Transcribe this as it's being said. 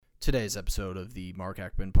Today's episode of the Mark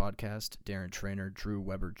Ackman podcast, Darren Trainor, Drew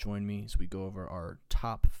Weber join me as we go over our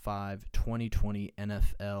top 5 2020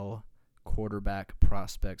 NFL quarterback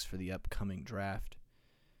prospects for the upcoming draft.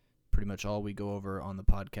 Pretty much all we go over on the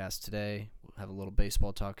podcast today. We'll have a little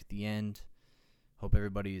baseball talk at the end. Hope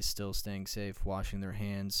everybody is still staying safe, washing their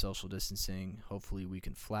hands, social distancing. Hopefully we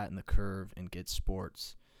can flatten the curve and get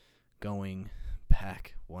sports going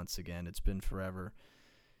back once again. It's been forever.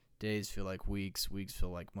 Days feel like weeks, weeks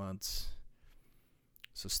feel like months.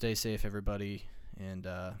 So stay safe, everybody, and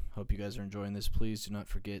hope you guys are enjoying this. Please do not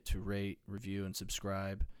forget to rate, review, and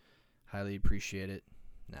subscribe. Highly appreciate it.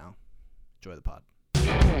 Now, enjoy the pod.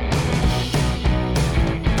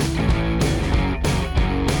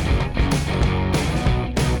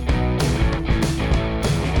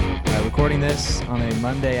 Recording this on a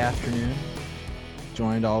Monday afternoon,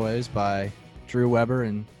 joined always by Drew Weber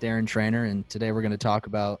and Darren Trainor, and today we're going to talk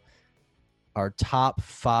about our top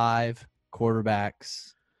 5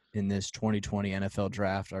 quarterbacks in this 2020 NFL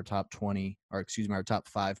draft, our top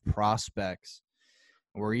 5 prospects.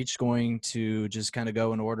 We're each going to just kind of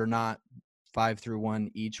go in order, not 5 through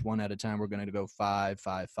 1, each one at a time. We're going to go 5,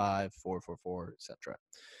 5, 5, 4, 4, 4, etc.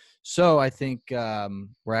 So I think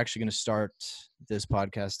we're actually going to start this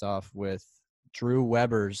podcast off with Drew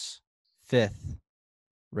Weber's 5th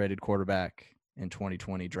rated quarterback in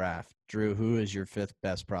 2020 draft. Drew, who is your 5th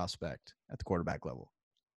best prospect at the quarterback level?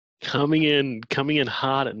 Coming in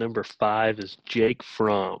hot at number 5 is Jake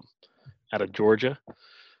Fromm out of Georgia.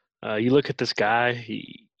 You look at this guy,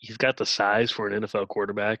 he's got the size for an NFL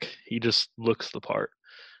quarterback. He just looks the part.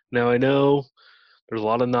 Now, I know there's a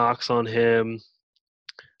lot of knocks on him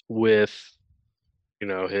with,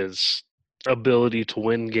 his ability to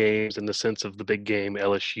win games in the sense of the big game,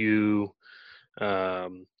 LSU.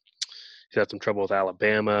 He's had some trouble with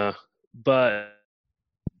Alabama. But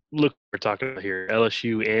look, we're talking about here,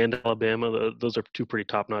 LSU and Alabama. Those are 2 pretty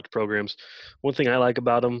top-notch programs. One thing I like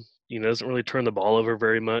about him, doesn't really turn the ball over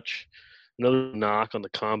very much. Another knock on the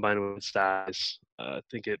combine with size. I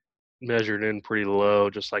think it measured in pretty low,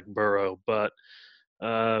 just like Burrow. But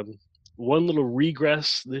one little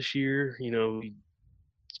regress this year,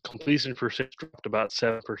 completion percent dropped about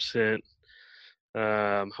 7%.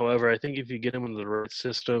 However, I think if you get him into the right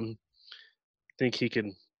system, I think he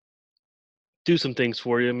can do some things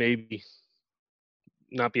for you, maybe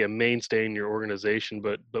not be a mainstay in your organization,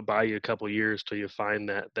 but buy you a couple years till you find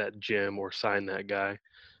that gem or sign that guy.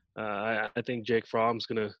 I think Jake Fromm's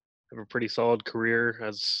going to have a pretty solid career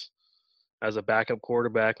as a backup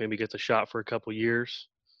quarterback, maybe gets a shot for a couple years.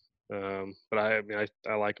 But I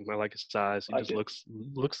like him. I like his size. He just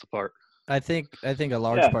looks the part. I think a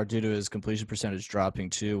large part due to his completion percentage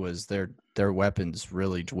dropping too was their weapons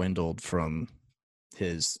really dwindled from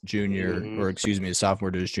his his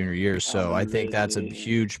sophomore to his junior year. So I think that's a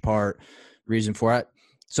huge reason for it.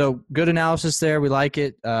 So good analysis there. We like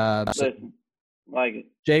it. Like it.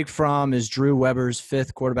 Jake Fromm is Drew Weber's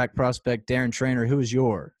 5th quarterback prospect. Darren Trainor, who is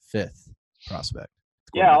your 5th prospect?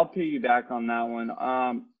 Yeah, I'll piggyback on that one.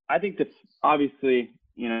 I think that obviously,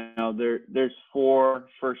 there's 4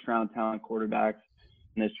 first-round talent quarterbacks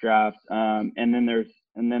in this draft, and then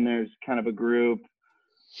there's kind of a group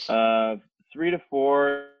of 3 to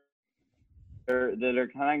 4 that are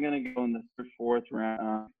kind of going to go in the 3rd, 4th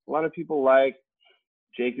round. A lot of people like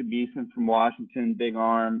Jacob Eason from Washington, big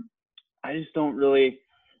arm. I just don't really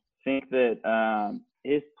think that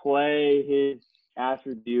his play, his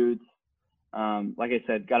attributes, like I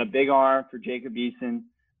said, got a big arm for Jacob Eason,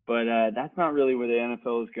 but that's not really where the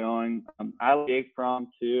NFL is going. I like Jake Fromm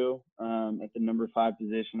too at the number 5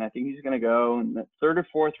 position. I think he's going to go in the 3rd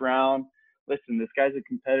or 4th round. Listen, this guy's a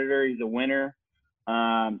competitor. He's a winner.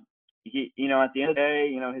 He, at the end of the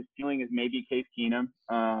day, his ceiling is maybe Case Keenum.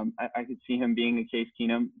 I could see him being a Case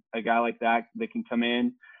Keenum, a guy like that can come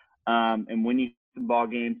in and win you some ball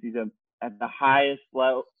games. He's at the highest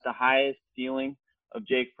level, the highest ceiling of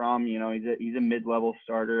Jake Fromm. He's a mid-level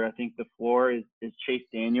starter. I think the floor is Chase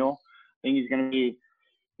Daniel. I think he's going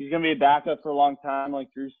to be a backup for a long time.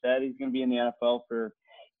 Like Drew said, he's going to be in the NFL for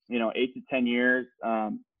 8 to 10 years.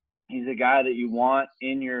 He's a guy that you want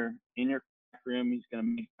in your room. He's going to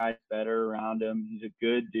make guys better around him. He's a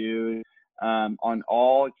good dude. On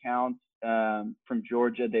all accounts, from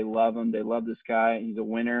Georgia, they love him. They love this guy. He's a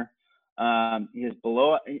winner. He is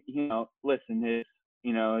below, listen, his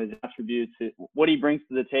attributes, what he brings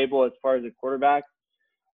to the table as far as a quarterback.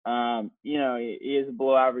 He is a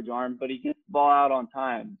below average arm, but he gets the ball out on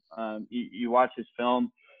time. You watch his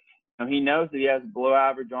film. He knows that he has a below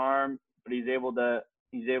average arm, but he's able to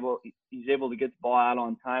get the ball out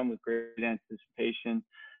on time with great anticipation.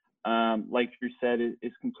 Like Drew said,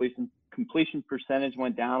 his completion completion percentage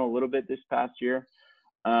went down a little bit this past year.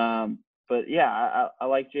 But yeah, I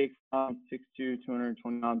like Jake Fromm, 6'2",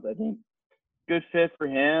 220 pounds. I think good fit for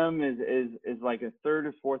him is like a third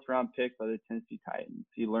or fourth round pick by the Tennessee Titans.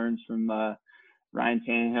 He learns from Ryan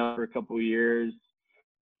Tannehill for a couple of years,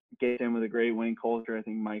 gets in with a great winning culture. I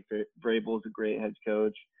think Mike Vrabel is a great head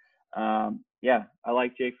coach. Yeah, I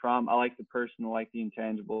like Jake Fromm. I like the person. I like the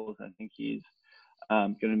intangibles. I think he's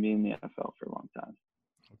going to be in the NFL for a long time.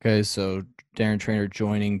 Okay, so Darren Trainor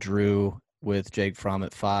joining Drew with Jake Fromm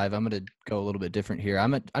at 5. I'm going to go a little bit different here.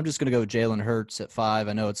 I'm just going to go with Jalen Hurts at 5.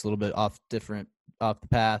 I know it's a little bit off the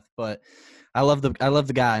path, but I love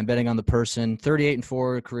the guy. I'm betting on the person.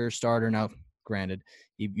 38-4 career starter. Now, granted,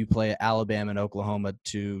 you play at Alabama and Oklahoma,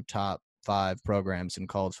 2 top 5 programs in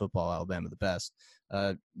college football. Alabama the best.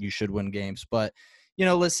 You should win games, but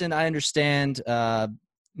listen, I understand.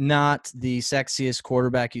 Not the sexiest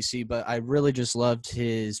quarterback you see, but I really just loved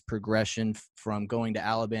his progression from going to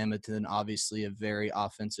Alabama to then obviously a very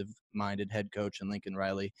offensive-minded head coach in Lincoln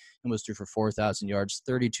Riley. Almost threw for 4,000 yards,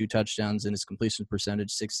 32 touchdowns, and his completion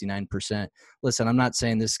percentage, 69%. Listen, I'm not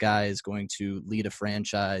saying this guy is going to lead a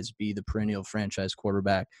franchise, be the perennial franchise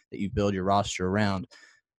quarterback that you build your roster around.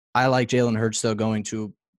 I like Jalen Hurts, though, going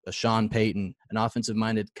to a Sean Payton, an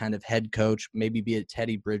offensive-minded kind of head coach, maybe be a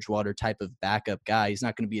Teddy Bridgewater type of backup guy. He's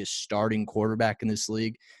not going to be a starting quarterback in this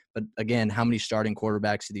league. But, again, how many starting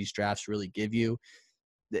quarterbacks do these drafts really give you?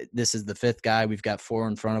 This is the 5th guy. We've got 4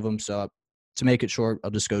 in front of him. So, to make it short, I'll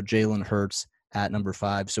just go Jalen Hurts at number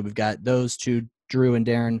 5. So, we've got those two, Drew and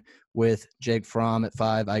Darren, with Jake Fromm at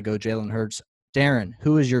 5. I go Jalen Hurts. Darren,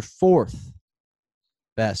 who is your 4th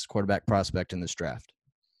best quarterback prospect in this draft?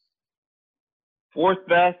 4th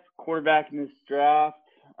best quarterback in this draft,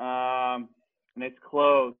 and it's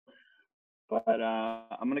close, but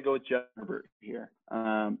I'm going to go with Justin Herbert here.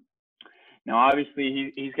 Now,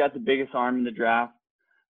 obviously, he's got the biggest arm in the draft.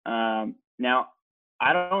 Now,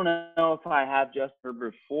 I don't know if I have Justin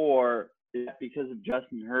Herbert 4. Is that because of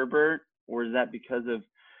Justin Herbert, or is that because of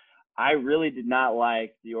I really did not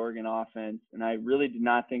like the Oregon offense, and I really did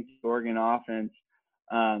not think the Oregon offense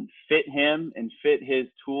fit him and fit his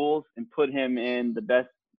tools and put him in the best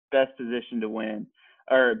position to win,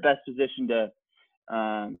 or best position to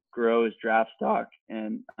grow his draft stock.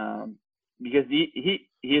 And because he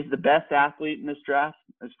is the best athlete in this draft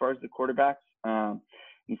as far as the quarterbacks.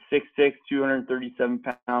 He's 6'6", 237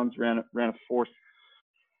 pounds, ran a 4.6,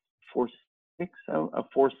 a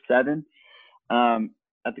 4.7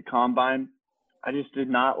 at the combine. I just did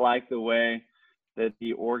not like the way that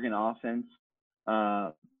the Oregon offense,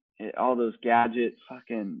 all those gadget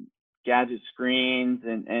screens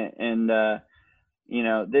and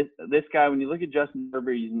this guy, when you look at Justin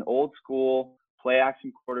Herbert, he's an old school play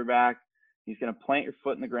action quarterback. He's going to plant your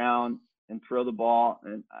foot in the ground and throw the ball,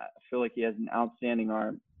 and I feel like he has an outstanding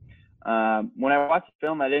arm. When I watched the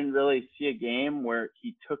film, I didn't really see a game where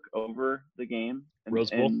he took over the game. Rose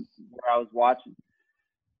Bowl? And where I was watching.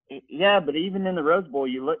 Yeah, but even in the Rose Bowl,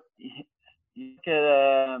 you look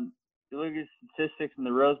at statistics in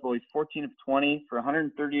the Rose Bowl. He's 14 of 20 for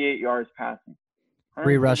 138 yards passing.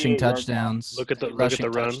 3 rushing touchdowns. Look at the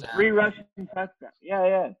run. 3 rushing touchdowns.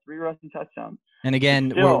 Yeah, 3 rushing touchdowns. And again,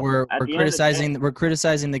 Still, we're criticizing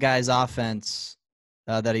the guy's offense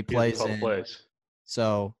that he plays in. Plays.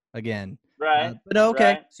 So again, right. But okay,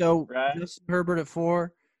 right, so right. Justin Herbert at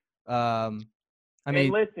 4. I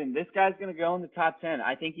mean, listen, this guy's going to go in the top 10.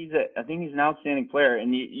 I think he's an outstanding player,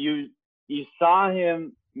 and you saw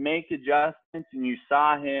him make adjustments, and you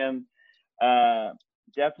saw him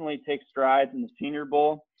definitely take strides in the Senior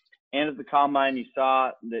Bowl and at the Combine. You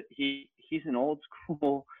saw that he's an old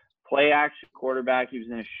school play action quarterback. He was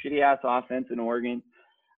in a shitty ass offense in Oregon,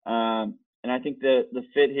 and I think the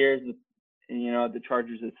fit here is the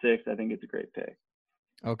Chargers at 6. I think it's a great pick.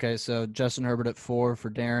 Okay, so Justin Herbert at 4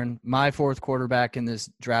 for Darren. My 4th quarterback in this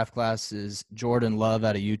draft class is Jordan Love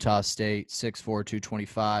out of Utah State, 6'4",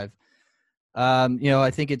 225.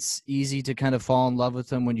 I think it's easy to kind of fall in love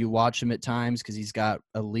with him when you watch him at times because he's got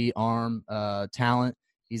elite arm talent.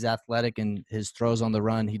 He's athletic, and his throws on the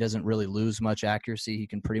run, he doesn't really lose much accuracy. He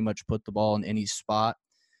can pretty much put the ball in any spot.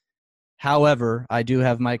 However, I do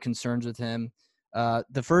have my concerns with him.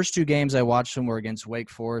 The first 2 games I watched him were against Wake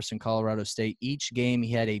Forest and Colorado State. Each game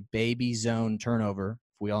he had a baby zone turnover.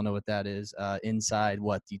 We all know what that is. Inside,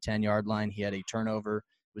 the 10-yard line, he had a turnover.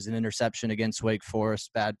 It was an interception against Wake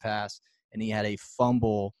Forest, bad pass, and he had a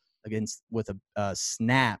fumble with a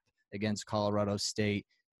snap against Colorado State.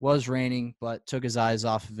 Was raining, but took his eyes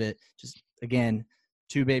off of it. Just, again,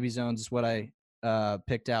 2 baby zones is what I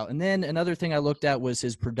picked out. And then another thing I looked at was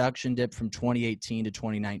his production dip from 2018 to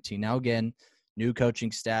 2019. Now, again, new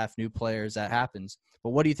coaching staff, new players, that happens. But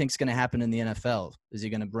what do you think is going to happen in the NFL? Is he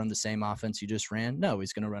going to run the same offense he just ran? No,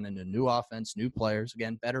 he's going to run into new offense, new players,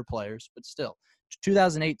 again, better players, but still.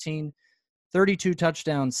 2018, 32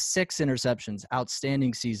 touchdowns, 6 interceptions,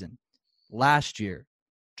 outstanding season. Last year,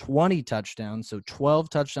 20 touchdowns, so 12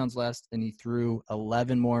 touchdowns less, and he threw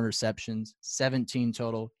 11 more interceptions, 17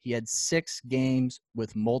 total. He had 6 games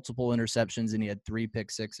with multiple interceptions, and he had 3 pick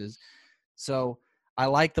sixes. So I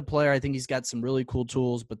like the player. I think he's got some really cool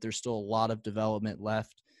tools, but there's still a lot of development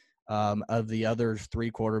left. Of the other 3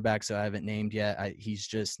 quarterbacks that I haven't named yet, he's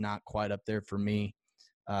just not quite up there for me.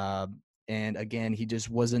 And again, he just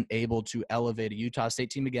wasn't able to elevate a Utah State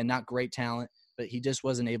team. Again, not great talent, but he just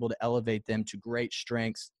wasn't able to elevate them to great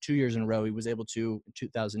strengths. 2 years in a row, he was able to in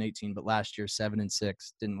 2018, but last year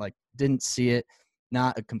 7-6. Didn't see it.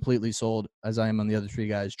 Not completely sold as I am on the other 3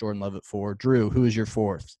 guys. Jordan Love at 4. Drew, who is your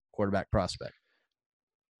 4th quarterback prospect?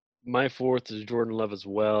 My 4th is Jordan Love as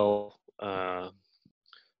well.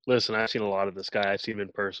 Listen, I've seen a lot of this guy. I've seen him in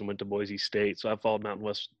person. Went to Boise State, so I've followed Mountain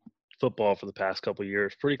West football for the past couple of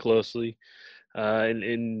years pretty closely.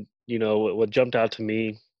 And you know what jumped out to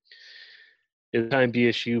me is the time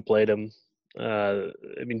BSU played him.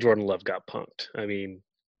 Jordan Love got punked.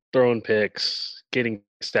 Throwing picks, getting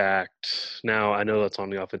stacked. Now I know that's on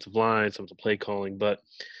the offensive line, some of the play calling, but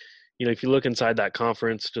if you look inside that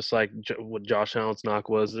conference, just like what Josh Allen's knock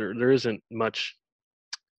was, there isn't much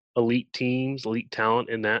elite teams, elite talent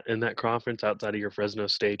in that conference outside of your Fresno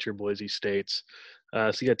State, your Boise States.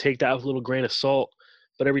 So you got to take that with a little grain of salt.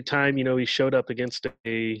 But every time he showed up against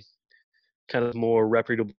a kind of more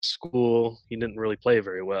reputable school, he didn't really play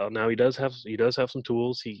very well. Now he does have some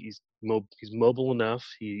tools. He's mobile enough.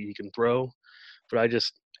 He can throw. But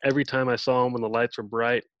every time I saw him when the lights were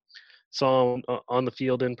bright, saw him on the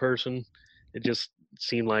field in person, it just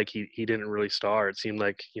seemed like he didn't really star. It seemed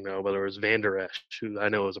like, whether it was Van Der Esch, who I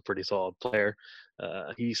know is a pretty solid player,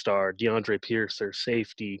 he starred, DeAndre Pierce, their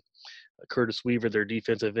safety, Curtis Weaver, their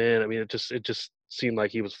defensive end. It just seemed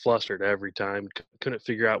like he was flustered every time. Couldn't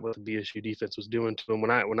figure out what the BSU defense was doing to him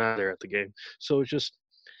when I was there at the game. So it's just,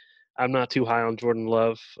 I'm not too high on Jordan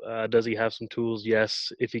Love. Does he have some tools?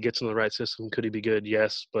 Yes. If he gets in the right system, could he be good?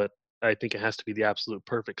 Yes. But I think it has to be the absolute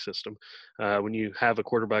perfect system. When you have a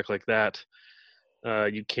quarterback like that,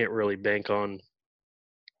 you can't really bank on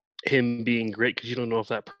him being great because you don't know if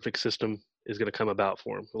that perfect system is going to come about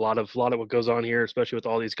for him. A lot of what goes on here, especially with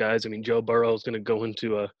all these guys. Joe Burrow is going to go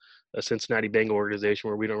into a Cincinnati Bengal organization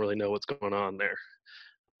where we don't really know what's going on there.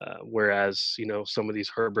 Whereas, some of these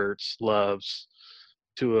Herberts, Loves,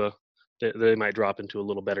 Tua, they might drop into a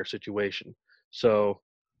little better situation. So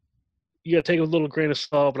you got to take it with a little grain of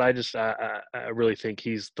salt, but I really think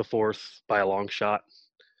he's the 4th by a long shot.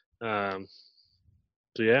 So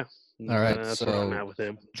yeah. All right, that's where I'm at with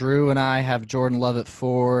him. Drew and I have Jordan Love at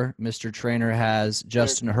 4. Mr. Trainor has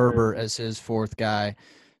Justin Herbert as his 4th guy.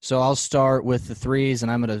 So I'll start with the 3s,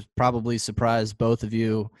 and I'm going to probably surprise both of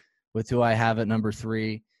you with who I have at number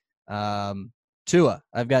 3. Tua.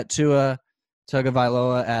 I've got Tua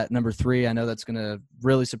Tagovailoa at number 3. I know that's going to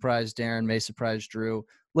really surprise Darren, may surprise Drew.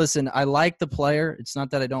 Listen, I like the player. It's not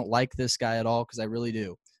that I don't like this guy at all, because I really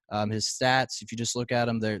do. His stats, if you just look at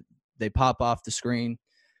them, they pop off the screen.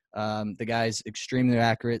 The guy's extremely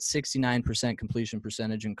accurate, 69% completion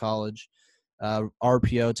percentage in college.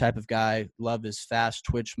 RPO type of guy. Love his fast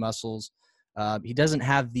twitch muscles. He doesn't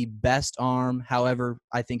have the best arm. However,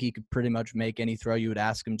 I think he could pretty much make any throw you would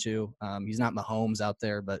ask him to. He's not Mahomes out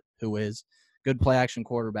there, but who is? Good play action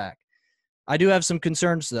quarterback. I do have some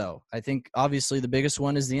concerns, though. I think obviously the biggest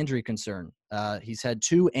one is the injury concern. He's had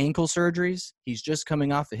 2 ankle surgeries. He's just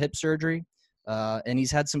coming off a hip surgery. And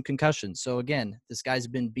he's had some concussions. So, again, this guy's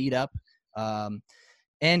been beat up.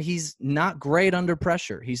 And he's not great under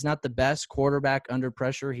pressure. He's not the best quarterback under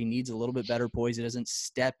pressure. He needs a little bit better poise. He doesn't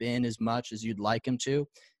step in as much as you'd like him to.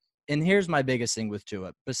 And here's my biggest thing with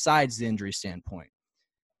Tua, besides the injury standpoint.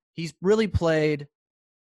 He's really played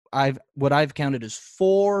what I've counted as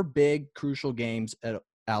 4 big crucial games at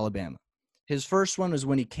Alabama. His first one was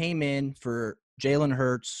when he came in for Jalen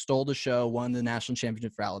Hurts, stole the show, won the national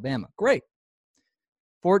championship for Alabama. Great.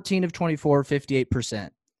 14 of 24, 58%.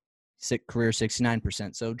 Career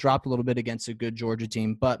 69%. So dropped a little bit against a good Georgia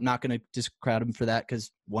team, but not going to discredit him for that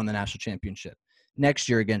because won the national championship. Next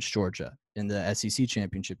year against Georgia in the SEC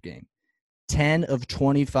championship game, 10 of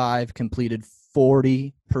 25 completed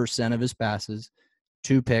 40% of his passes,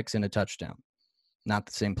 2 picks and a touchdown. Not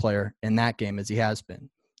the same player in that game as he has been.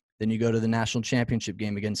 Then you go to the national championship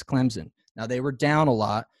game against Clemson. Now they were down a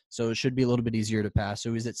lot, so it should be a little bit easier to pass.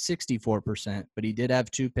 So he's at 64%, but he did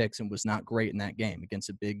have 2 picks and was not great in that game against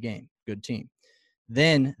a big game, good team.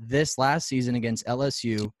 Then this last season against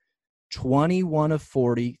LSU, 21 of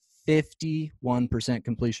 40, 51%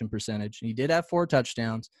 completion percentage. He did have 4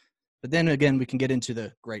 touchdowns. But then again, we can get into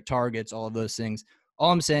the great targets, all of those things. All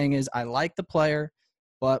I'm saying is I like the player,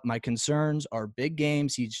 but my concerns are big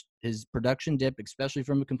games. His production dip, especially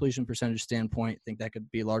from a completion percentage standpoint, I think that could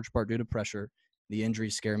be a large part due to pressure. The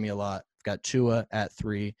injuries scare me a lot. I've got Tua at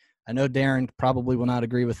 3. I know Darren probably will not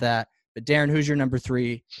agree with that. But Darren, who's your number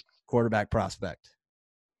 3 quarterback prospect?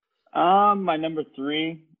 My number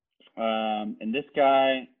 3, and this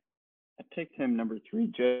guy, I picked him number 3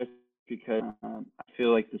 just because I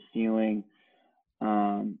feel like the ceiling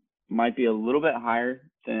might be a little bit higher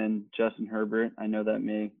than Justin Herbert. I know that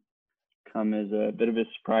may come as a bit of a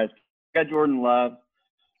surprise. I got Jordan Love.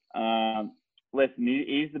 Listen,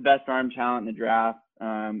 he's the best arm talent in the draft.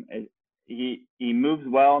 He moves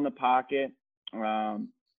well in the pocket. I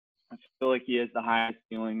feel like he has the highest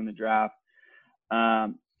ceiling in the draft.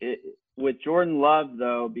 With Jordan Love,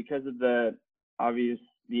 though, because of the obvious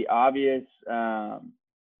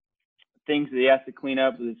things that he has to clean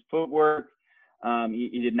up with his footwork,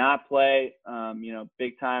 he did not play,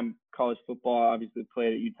 big time college football. Obviously,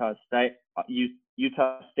 played at Utah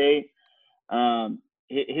State.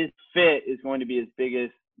 His fit is going to be his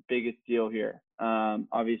biggest deal here.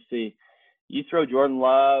 Obviously, you throw Jordan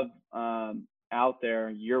Love out there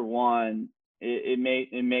year one, it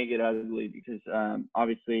may get ugly because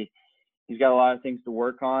obviously he's got a lot of things to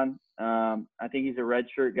work on. I think he's a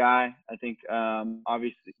redshirt guy. I think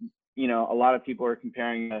obviously, a lot of people are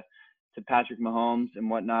comparing to Patrick Mahomes and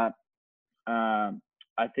whatnot. I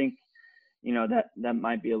think that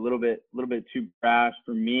might be a little bit too brash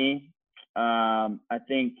for me. I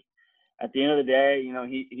think at the end of the day,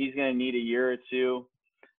 he's going to need a year or two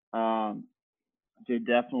to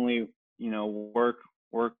definitely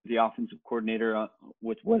work the offensive coordinator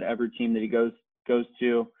with whatever team that he goes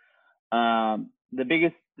to. The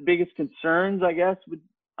biggest concerns, I guess,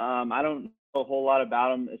 I don't know a whole lot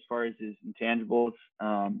about him as far as his intangibles.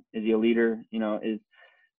 Is he a leader?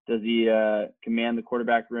 Does he command the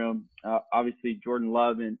quarterback room? Obviously, Jordan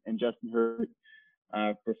Love and Justin Herbert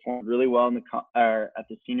performed really well at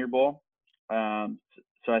the Senior Bowl. So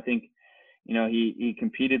I think he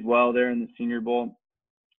competed well there in the Senior Bowl.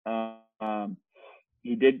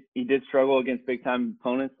 He did struggle against big time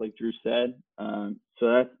opponents, like Drew said.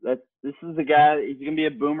 So this is a guy. He's gonna be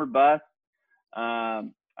a boomer bust.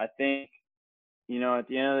 I think at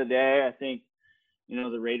the end of the day, I think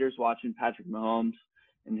the Raiders watching Patrick Mahomes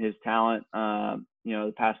and his talent,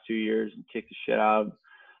 the past 2 years and kick the shit out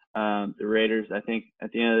of the Raiders. I think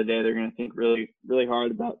at the end of the day, they're gonna think really really hard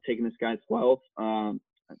about taking this guy 12th.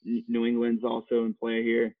 New England's also in play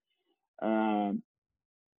here.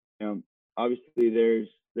 Obviously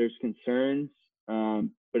there's concerns,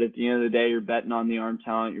 but at the end of the day, you're betting on the arm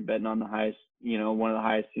talent. You're betting on the highest, one of the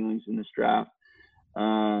highest ceilings in this draft.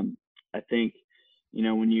 I think,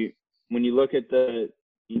 when you look at the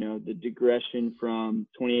digression from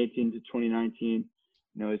 2018 to 2019,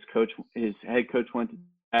 his head coach went to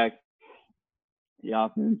back the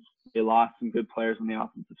offense. They lost some good players on the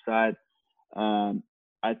offensive side.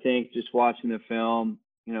 I think just watching the film,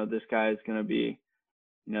 this guy is going to be,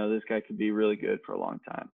 this guy could be really good for a long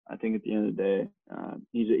time. I think at the end of the day,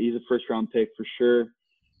 he's a first round pick for sure.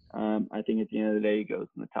 I think at the end of the day, he goes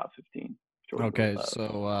in the top 15. Okay,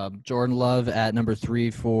 so Jordan Love at number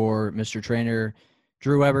 3 for Mr. Trainor.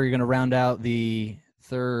 Drew Weber, you're going to round out the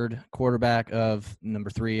third quarterback of number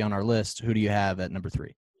 3 on our list. Who do you have at number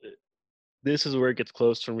 3? This is where it gets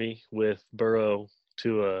close for me with Burrow,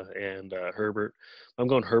 Tua, and Herbert. I'm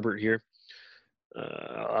going Herbert here.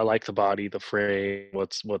 I like the body, the frame.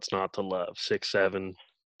 What's not to love? 6'7",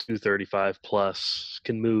 235 plus,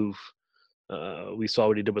 can move. We saw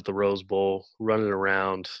what he did with the Rose Bowl, running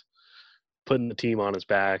around, putting the team on his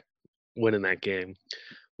back, winning that game.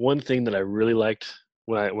 One thing that I really liked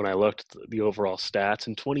when I looked at the overall stats,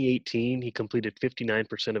 in 2018, he completed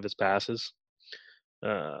 59% of his passes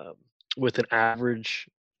with an average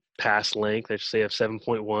pass length, I should say, of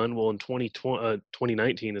 7.1. Well, in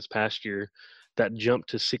 2019, this past year, that jumped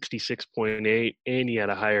to 66.8, and he had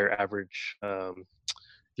a higher average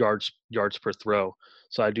yards per throw.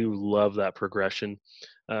 So I do love that progression.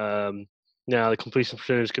 Now the completion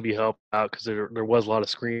percentage could be helped out because there was a lot of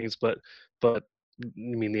screens, but I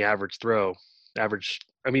mean the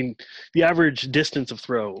average distance of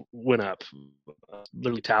throw went up.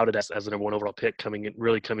 Literally touted as the number 1 overall pick coming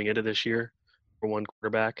into this year for one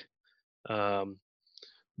quarterback.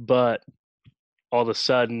 But all of a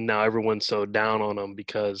sudden now everyone's so down on him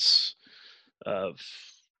because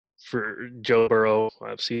for Joe Burrow,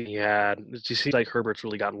 I've seen it seems like Herbert's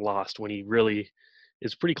really gotten lost when he really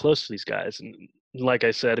is pretty close to these guys. And like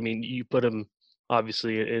I said, I mean, you put him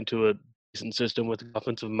obviously into a decent system with an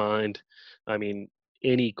offensive mind. I mean,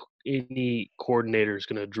 any coordinator is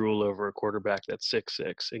going to drool over a quarterback that's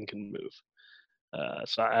 6'6" and can move.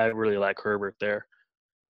 So I really like Herbert there.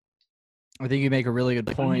 I think you make a really good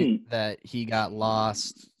point that he got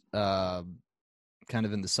lost kind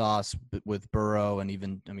of in the sauce with Burrow, and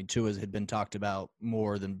even, I mean, Tua had been talked about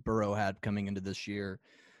more than Burrow had coming into this year.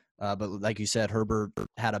 But like you said, Herbert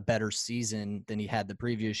had a better season than he had the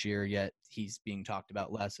previous year, yet he's being talked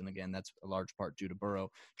about less. And again, that's a large part due to Burrow.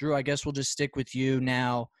 Drew, I guess we'll just stick with you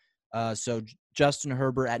now. So Justin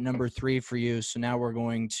Herbert at number 3 for you. So now we're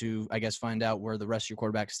going to, I guess, find out where the rest of your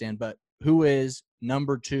quarterbacks stand. But who is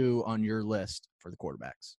number 2 on your list for the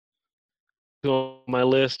quarterbacks? So my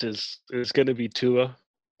list is going to be Tua.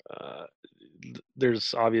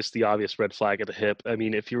 There's the obvious red flag at the hip. I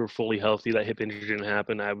mean, if you were fully healthy, that hip injury didn't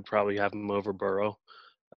happen, I would probably have him over Burrow.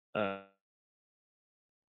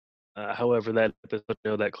 However,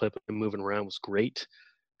 that clip of him moving around was great.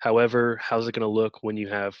 However, how's it going to look when you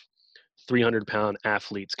have 300-pound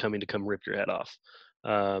athletes coming to come rip your head off?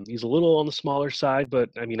 He's a little on the smaller side,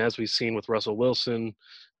 but I mean, as we've seen with Russell Wilson,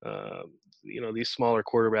 these smaller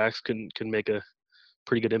quarterbacks can make a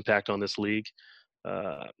pretty good impact on this league.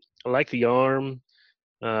 I like the arm.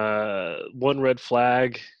 One red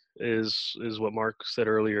flag is what Mark said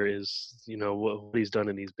earlier, is what he's done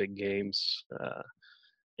in these big games,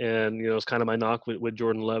 and it's kind of my knock with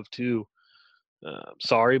Jordan Love too.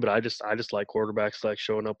 Sorry, but I just like quarterbacks like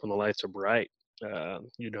showing up when the lights are bright.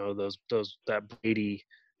 That Brady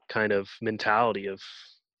kind of mentality of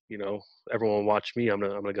everyone watch me. I'm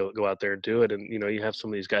gonna go out there and do it. And you have some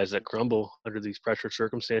of these guys that crumble under these pressure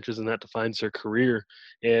circumstances, and that defines their career,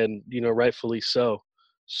 and rightfully so.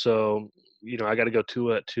 So I got to go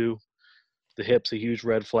Tua at 2. The hip's a huge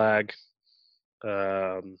red flag.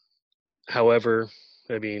 However,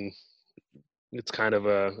 I mean, it's kind of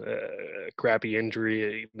a crappy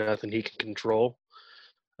injury, nothing he can control.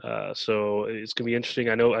 So it's gonna be interesting.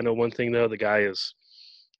 I know one thing though. The guy is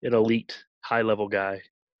an elite, high-level guy.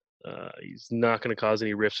 He's not going to cause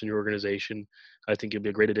any rifts in your organization. I think he'll be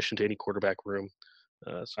a great addition to any quarterback room.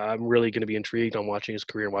 So I'm really going to be intrigued on watching his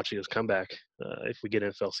career and watching his comeback if we get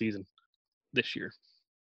an NFL season this year.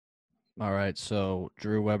 All right, so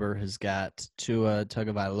Drew Weber has got Tua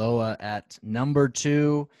Tagovailoa at number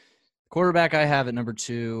 2. Quarterback I have at number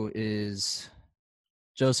 2 is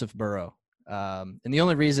Joseph Burrow. And the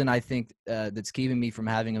only reason I think that's keeping me from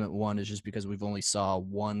having him at 1 is just because we've only saw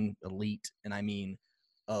one elite, and I mean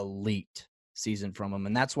elite, season from him.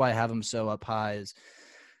 And that's why I have him so up high. Is,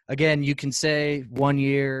 again, you can say 1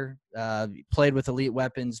 year, played with elite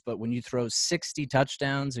weapons, but when you throw 60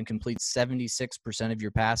 touchdowns and complete 76% of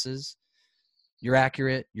your passes, you're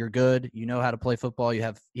accurate, you're good, you know how to play football. He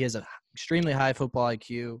has an extremely high football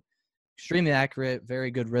IQ, extremely accurate,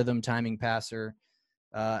 very good rhythm, timing passer,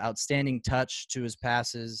 outstanding touch to his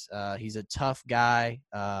passes. He's a tough guy.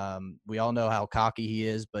 We all know how cocky he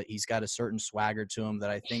is, but he's got a certain swagger to him that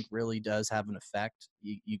I think really does have an effect.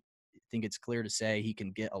 You think it's clear to say he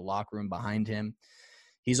can get a locker room behind him.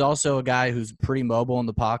 He's also a guy who's pretty mobile in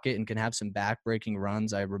the pocket and can have some back-breaking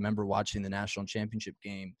runs. I remember watching the national championship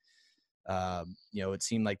game. It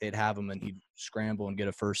seemed like they'd have him and he'd scramble and get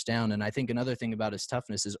a first down. And I think another thing about his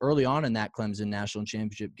toughness is early on in that Clemson national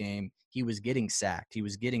championship game, he was getting sacked. He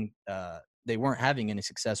was getting they weren't having any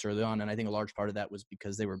success early on. And I think a large part of that was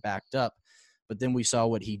because they were backed up. But then we saw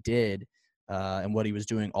what he did and what he was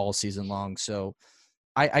doing all season long. So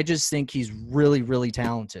I just think he's really, really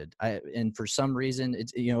talented. And for some reason,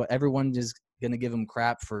 it's, everyone is going to give him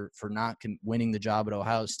crap for not winning the job at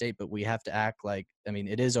Ohio State, but we have to act like, I mean,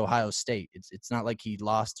 it is Ohio State. It's not like he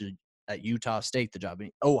lost at Utah State the job. I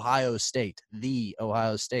mean, Ohio State, the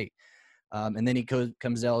Ohio State. And then he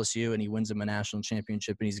comes to LSU and he wins them a national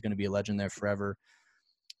championship, and he's going to be a legend there forever.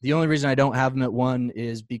 The only reason I don't have him at 1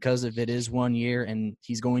 is because if it is 1 year and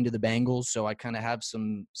he's going to the Bengals, so I kind of have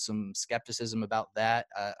some skepticism about that.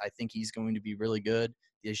 I think he's going to be really good.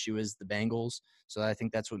 The issue is the Bengals, so I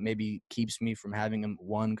think that's what maybe keeps me from having him at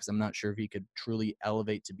 1, because I'm not sure if he could truly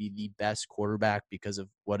elevate to be the best quarterback because of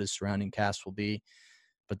what his surrounding cast will be.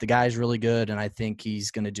 But the guy's really good, and I think he's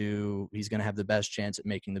going to have the best chance at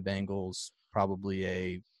making the Bengals probably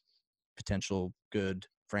a potential good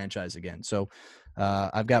franchise again. So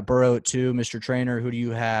I've got Burrow at 2. Mr. Trainor, who do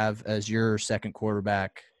you have as your second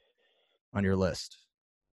quarterback on your list?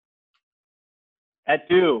 At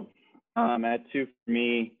 2. At 2 for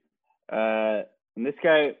me. And this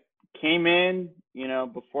guy came in,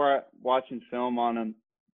 before watching film on him,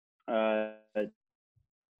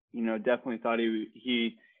 definitely thought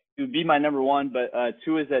he he would be my number one, but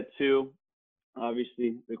Tua is at 2.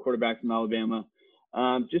 Obviously, the quarterback from Alabama.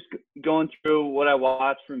 Just going through what I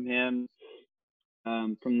watched from him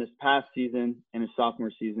from this past season and his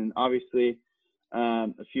sophomore season. Obviously,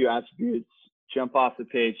 a few attributes jump off the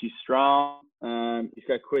page. He's strong. He's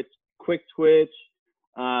got quick twitch.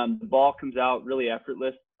 The ball comes out really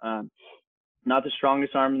effortless. Not the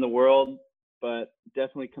strongest arm in the world, but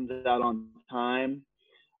definitely comes out on time.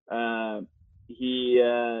 He's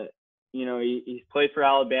played for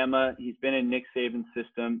Alabama. He's been in Nick Saban's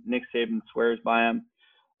system. Nick Saban swears by him.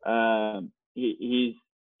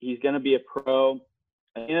 He's going to be a pro.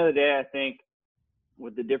 At the end of the day, I think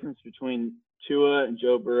with the difference between Tua and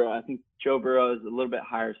Joe Burrow, I think Joe Burrow is a little bit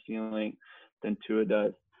higher ceiling than Tua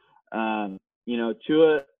does.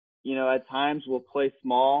 Tua, at times will play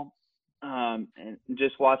small, and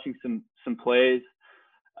just watching some plays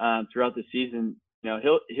throughout the season,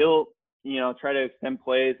 he'll try to extend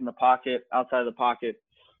plays in the pocket, outside of the pocket,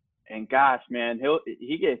 and gosh, man,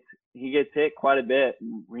 he gets hit quite a bit.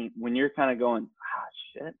 When you're kind of going,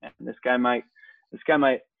 shit, man, this guy might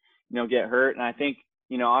get hurt. And I think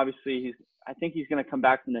obviously I think he's going to come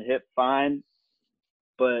back from the hip fine,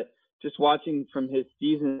 but just watching from his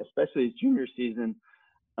season, especially his junior season,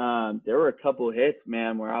 there were a couple of hits,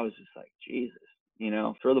 man, where I was just like, Jesus,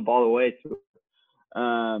 throw the ball away.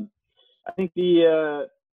 I think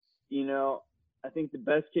I think the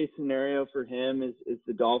best case scenario for him is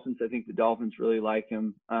the Dolphins. I think the Dolphins really like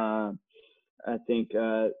him. I think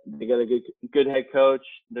they got a good head coach.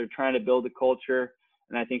 They're trying to build a culture,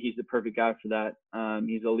 and I think he's the perfect guy for that.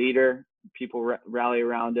 He's a leader. People rally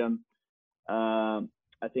around him.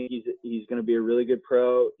 I think he's going to be a really good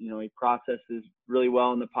pro. He processes really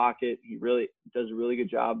well in the pocket. He really does a really good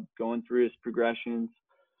job going through his progressions.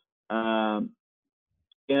 At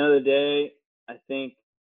the end of the day, I think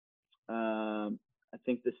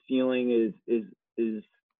the ceiling is it's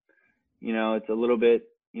a little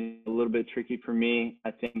bit tricky for me.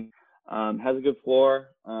 I think has a good floor.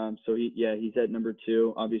 So he's at number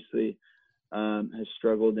 2. Obviously, has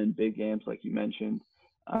struggled in big games like you mentioned.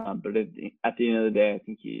 But at the end of the day, I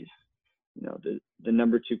think he's the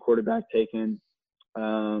number 2 quarterback taken.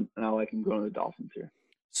 And I like him going to the Dolphins here.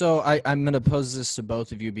 So I'm going to pose this to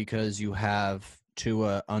both of you because you have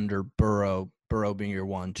Tua under Burrow being your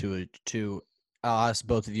 1, Tua 2. I'll ask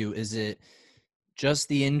both of you, is it just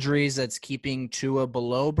the injuries that's keeping Tua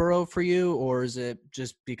below Burrow for you, or is it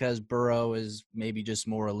just because Burrow is maybe just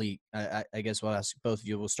more elite? I guess I'll ask both of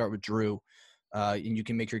you. We'll start with Drew, and you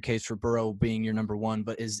can make your case for Burrow being your number 1,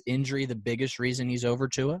 but is injury the biggest reason he's over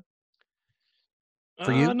Tua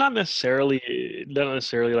for you? Not necessarily.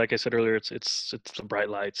 Like I said earlier, it's the bright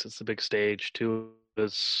lights. It's the big stage. Tua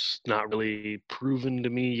is not really proven to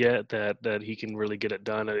me yet that he can really get it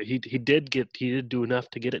done. He did do enough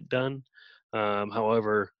to get it done.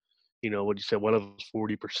 However, what you said, one of them was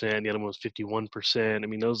 40%, the other one was 51%. I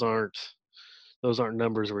mean, those aren't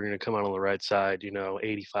numbers where you're going to come out on the right side,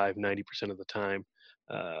 85, 90% of the time.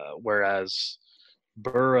 Whereas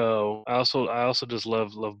Burrow, I also just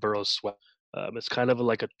love Burrow's sweat. It's kind of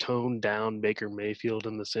like a toned down Baker Mayfield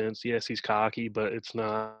in the sense, yes, he's cocky, but it's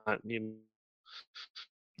not,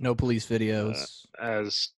 No police videos.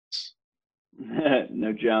 As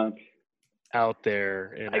no junk out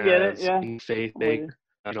there and I get as it, yeah. Faith Baker.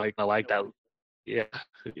 I like that. Yeah,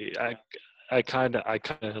 I kind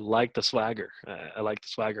of like the swagger. I like the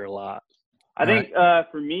swagger a lot. I think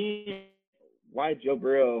for me, why Joe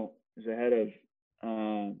Burrow is ahead of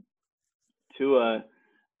Tua.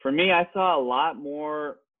 For me, I saw a lot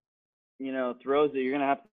more, throws that you're going to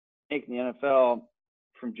have to make in the NFL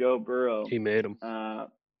from Joe Burrow. He made them. I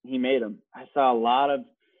saw a lot of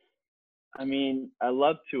 – I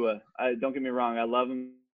love Tua. Don't get me wrong. I love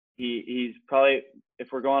him. He's probably – if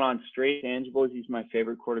we're going on straight tangibles, he's my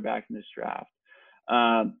favorite quarterback in this draft.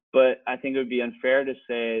 But I think it would be unfair to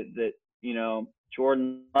say that,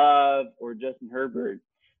 Jordan Love or Justin Herbert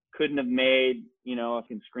couldn't have made, a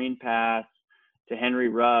screen pass to Henry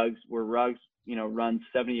Ruggs, where Ruggs, runs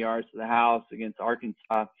 70 yards to the house against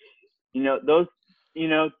Arkansas.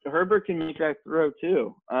 Herbert can make that throw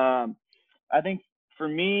too. I think for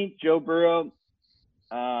me, Joe Burrow,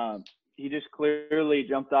 he just clearly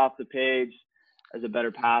jumped off the page as a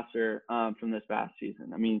better passer from this past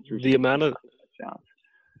season. Through the amount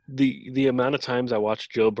of times I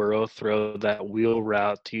watched Joe Burrow throw that wheel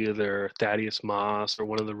route to either Thaddeus Moss or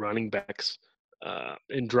one of the running backs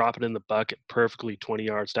and drop it in the bucket perfectly 20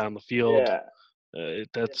 yards down the field. Yeah.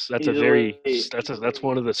 That's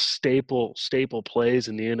one of the staple plays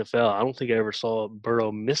in the NFL. I don't think I ever saw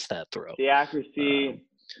Burrow miss that throw. The accuracy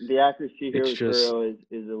here with Burrow is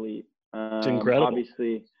elite. It's incredible.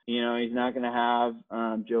 Obviously, He's not going to have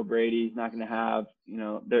Joe Brady. He's not going to have,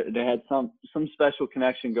 they had some special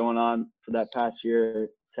connection going on for that past year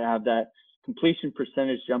to have that completion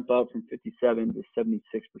percentage jump up from 57 to 76%.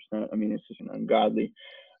 I mean, it's just ungodly.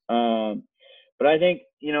 But I think,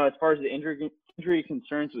 as far as the injury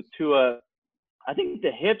concerns with Tua, I think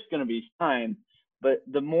the hip's going to be fine. But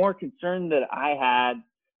the more concern that I had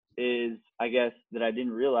is, I guess, that I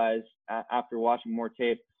didn't realize after watching more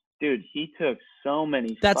tape. Dude, he took so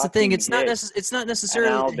many. That's the thing. It's not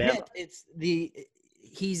necessarily the hit. It's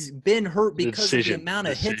he's been hurt because of the amount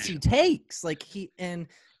of hits he takes. Like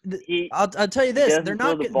I'll tell you this: they're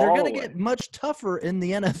going to get much tougher in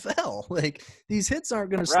the NFL. Like these hits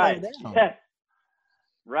aren't going to slow down. Yes.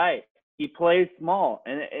 Right. He plays small,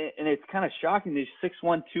 and it's kind of shocking. He's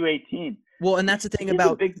 6'1", 218. Well, and that's the thing He's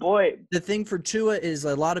about a big boy. The thing for Tua is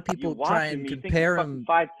a lot of people try and compare him.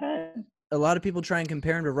 5'10". A lot of people try and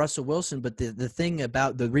compare him to Russell Wilson, but the thing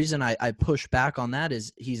about the reason I push back on that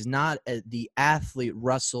is he's not the athlete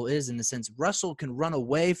Russell is, in the sense Russell can run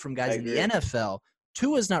away from guys in the NFL.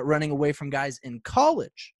 Tua's not running away from guys in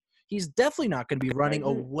college. He's definitely not going to be running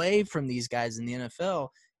away from these guys in the NFL.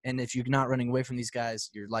 And if you're not running away from these guys,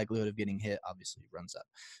 your likelihood of getting hit obviously runs up.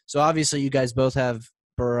 So obviously you guys both have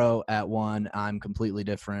Burrow at 1. I'm completely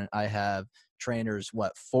different. I have Trainor's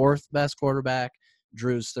fourth best quarterback,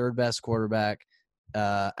 Drew's third best quarterback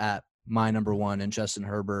at my number 1, and Justin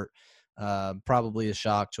Herbert. Probably a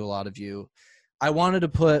shock to a lot of you. I wanted to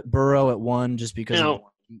put Burrow at 1 just because of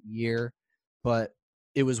the year, but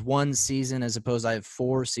it was one season as opposed I have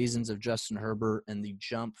 4 seasons of Justin Herbert, and the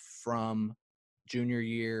jump from junior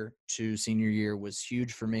year to senior year was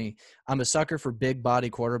huge for me. I'm a sucker for big body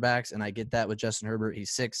quarterbacks, and I get that with Justin Herbert.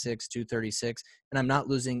 He's 6'6", 236, and I'm not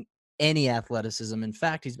losing any athleticism. In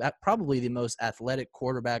fact, he's probably the most athletic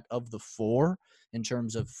quarterback of the 4 in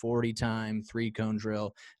terms of 40 time, 3-cone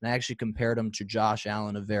drill. And I actually compared him to Josh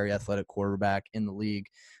Allen, a very athletic quarterback in the league.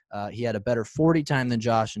 He had a better 40 time than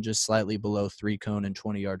Josh and just slightly below 3-cone and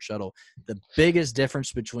 20-yard shuttle. The biggest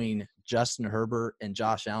difference between Justin Herbert and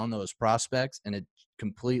Josh Allen, though, as prospects, and it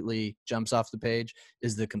completely jumps off the page,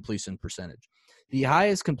 is the completion percentage. The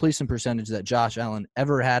highest completion percentage that Josh Allen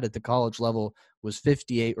ever had at the college level was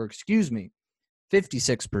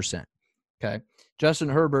 56%. Okay. Justin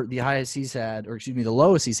Herbert, the lowest he's had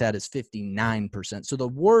is 59%. So the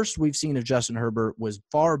worst we've seen of Justin Herbert was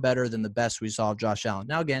far better than the best we saw of Josh Allen.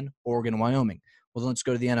 Now, again, Oregon and Wyoming. Well, let's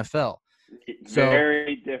go to the NFL.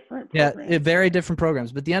 Very different programs. Yeah, very different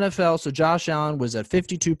programs. But the NFL, so Josh Allen was a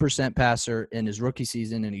 52% passer in his rookie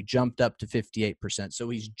season, and he jumped up to 58%. So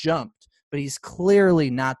he's jumped, but he's clearly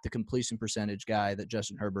not the completion percentage guy that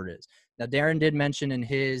Justin Herbert is. Now, Darren did mention in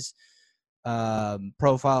his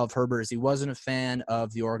profile of Herbert is he wasn't a fan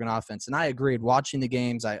of the Oregon offense, and I agreed. Watching the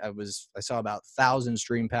games, I saw about 1,000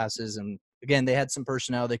 stream passes, and again, they had some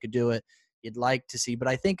personnel they could do it. You'd like to see, but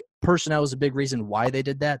I think personnel is a big reason why they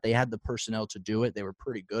did that. They had the personnel to do it. They were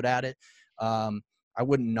pretty good at it. I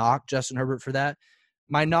wouldn't knock Justin Herbert for that.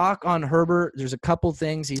 My knock on Herbert, there's a couple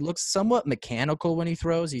things. He looks somewhat mechanical when he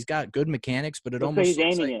throws. He's got good mechanics, but it almost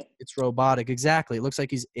looks like it's robotic. Exactly. It looks like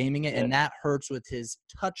he's aiming it, and that hurts with his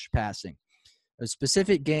touch passing. A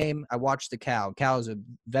specific game, I watched the Cal. Cal is a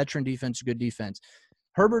veteran defense, good defense.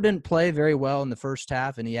 Herbert didn't play very well in the first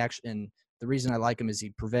half, and the reason I like him is he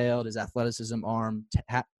prevailed. His athleticism, arm,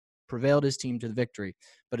 prevailed his team to the victory.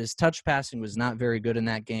 But his touch passing was not very good in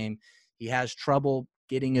that game. He has trouble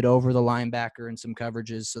getting it over the linebacker in some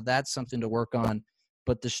coverages, so that's something to work on.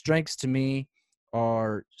 But the strengths to me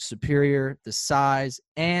are superior. The size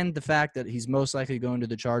and the fact that he's most likely going to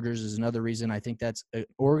the Chargers is another reason. I think that's an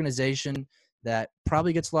organization that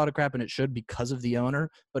probably gets a lot of crap, and it should because of the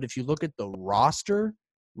owner. But if you look at the roster,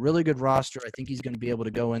 really good roster, I think he's going to be able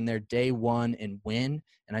to go in there day one and win,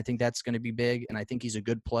 and I think that's going to be big, and I think he's a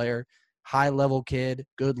good player, high-level kid,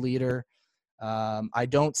 good leader. I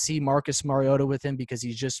don't see Marcus Mariota with him because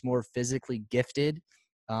he's just more physically gifted.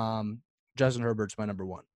 Justin Herbert's my number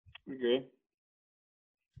 1.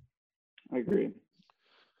 I agree.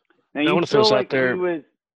 Now, you feel like he was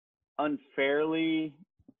unfairly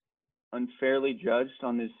judged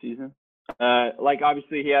on this season?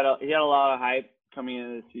 Obviously he had a lot of hype coming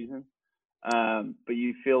into the season, but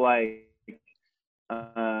you feel like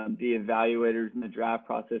the evaluators in the draft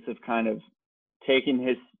process have kind of taken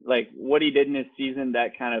his what he did in his season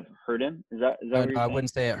that kind of hurt him? Is that what you're saying? I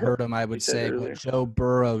wouldn't say it hurt him. I would say what Joe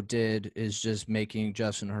Burrow did is just making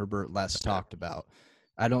Justin Herbert less talked about.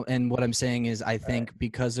 And what I'm saying is I think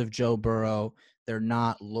because of Joe Burrow, they're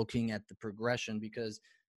not looking at the progression, because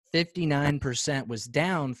 59% was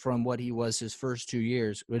down from what he was his first 2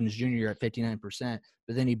 years in his junior year at 59%,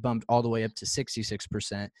 but then he bumped all the way up to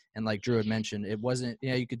 66%. And like Drew had mentioned, it wasn't,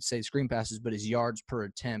 you could say screen passes, but his yards per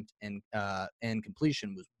attempt and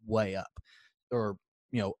completion was way up, or,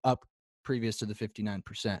 up previous to the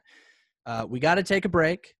 59%. We got to take a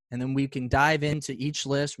break, and then we can dive into each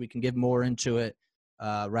list. We can give more into it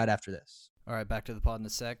right after this. All right, back to the pod in a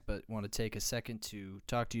sec, but want to take a second to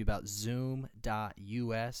talk to you about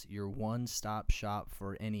Zoom.us, your one-stop shop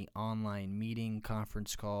for any online meeting,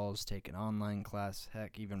 conference calls, take an online class,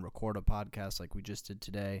 heck, even record a podcast like we just did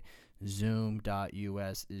today.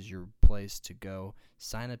 Zoom.us is your place to go.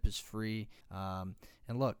 Sign up is free.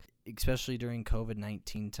 And look, especially during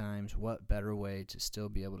COVID-19 times, what better way to still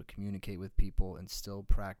be able to communicate with people and still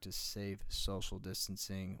practice safe social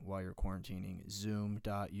distancing while you're quarantining?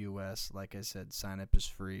 Zoom.us. Like I said, sign up is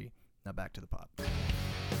free. Now back to the pod.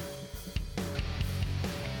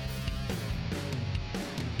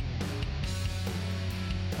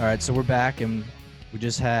 All right, so we're back, and we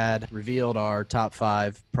just had revealed our top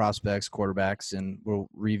 5 prospects, quarterbacks, and we'll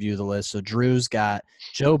review the list. So Drew's got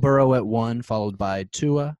Joe Burrow at 1, followed by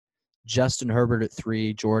Tua, Justin Herbert at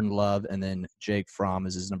 3, Jordan Love, and then Jake Fromm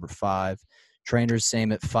is his number 5. Trainor's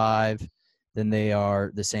same at 5. Then they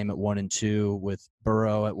are the same at 1 and 2, with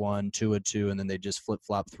Burrow at 1, Tua at 2, and then they just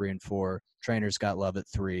flip-flop 3 and 4. Trainor's got Love at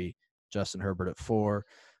 3, Justin Herbert at 4.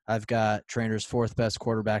 I've got Trainor's 4th best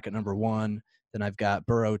quarterback at number 1. Then I've got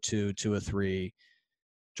Burrow 2, Tua 3,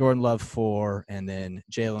 Jordan Love 4, and then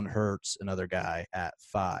Jalen Hurts, another guy, at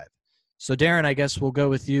 5. So, Darren, I guess we'll go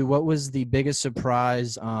with you. What was the biggest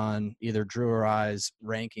surprise on either Drew or I's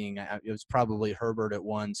ranking? It was probably Herbert at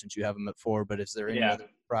 1 since you have him at 4, but is there any other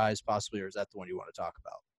surprise possibly, or is that the one you want to talk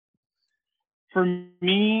about? For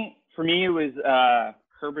me, it was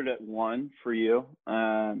Herbert at 1 for you.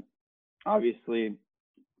 Obviously,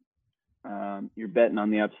 you're betting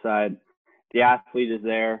on the upside. The athlete is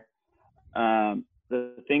there.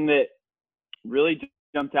 The thing that really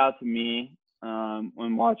jumped out to me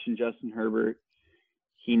when watching Justin Herbert,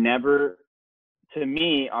 he never, to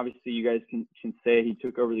me, obviously you guys can say he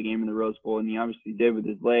took over the game in the Rose Bowl, and he obviously did with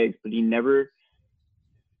his legs, but he never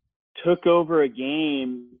took over a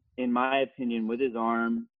game, in my opinion, with his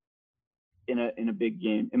arm in a big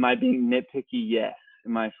game. Am I being nitpicky? Yes.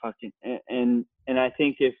 Am I fucking and I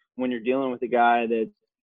think when you're dealing with a guy that's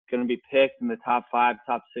going to be picked in the top 5,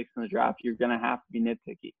 top 6 in the draft, you're going to have to be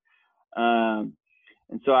nitpicky. And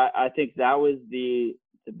so I think that was the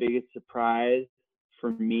biggest surprise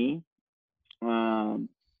for me.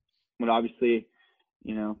 But obviously,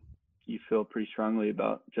 you feel pretty strongly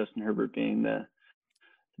about Justin Herbert being the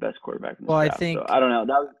best quarterback in the draft. I think, so I don't know.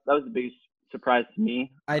 That was the biggest surprise to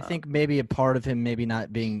me. I think maybe a part of him maybe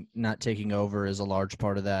not taking over is a large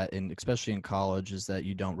part of that, and especially in college, is that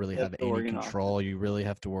you don't really have any control. Offense. You really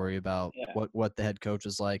have to worry about what the head coach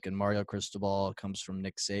is like. And Mario Cristobal comes from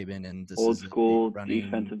Nick Saban, and this old is school running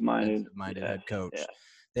defensive-minded head coach. Yeah.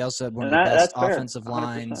 They also had one of the best offensive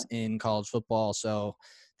lines in college football, so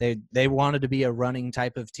they wanted to be a running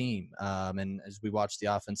type of team. And as we watched the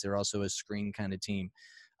offense, they're also a screen kind of team.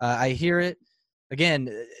 I hear it. Again,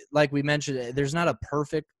 like we mentioned, there's not a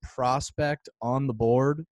perfect prospect on the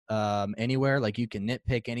board anywhere. Like, you can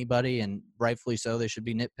nitpick anybody, and rightfully so, they should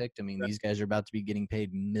be nitpicked. I mean, these guys are about to be getting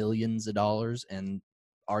paid millions of dollars, and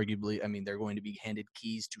arguably, I mean, they're going to be handed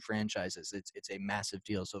keys to franchises. It's a massive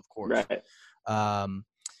deal, so of course. Right.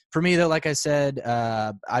 For me, though, like I said,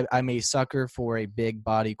 I'm a sucker for a big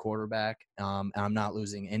body quarterback. And I'm not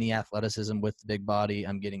losing any athleticism with the big body.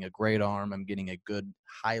 I'm getting a great arm. I'm getting a good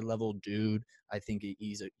high-level dude. I think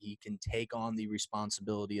he can take on the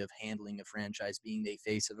responsibility of handling a franchise, being the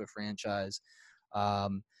face of a franchise.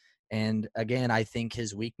 And again, I think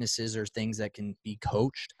his weaknesses are things that can be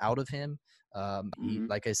coached out of him.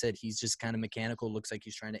 Like I said, he's just kind of mechanical. Looks like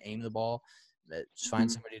he's trying to aim the ball. Just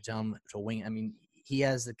find somebody to tell him to wing. I mean, he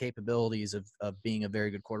has the capabilities of being a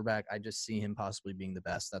very good quarterback. I just see him possibly being the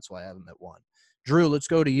best. That's why I have him at 1. Drew, let's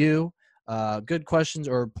go to you. Good questions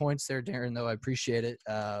or points there, Darren, though. I appreciate it.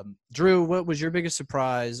 Drew, what was your biggest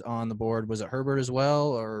surprise on the board? Was it Herbert as well,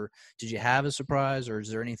 or did you have a surprise, or is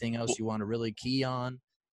there anything else you want to really key on?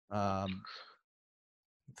 The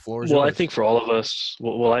floor is yours. I think for all of us,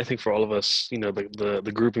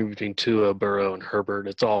 the grouping between Tua, Burrow, and Herbert,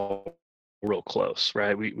 it's all real close,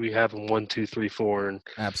 right? We have them 1, 2, 3, 4, and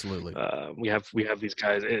absolutely. We have these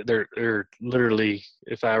guys. They're literally,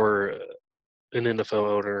 if I were an NFL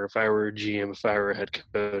owner, if I were a GM, if I were a head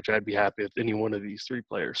coach, I'd be happy with any one of these 3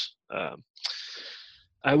 players.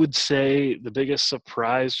 I would say the biggest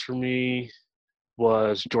surprise for me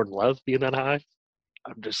was Jordan Love being that high.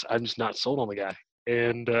 I'm just not sold on the guy.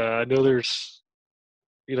 And I know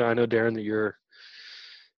I know Darren that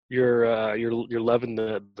you're loving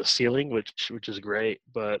the ceiling, which is great,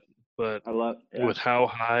 but I love. Yeah. with how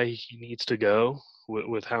high he needs to go,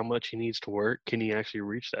 with how much he needs to work, can he actually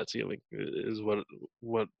reach that ceiling? Is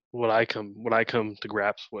what I come to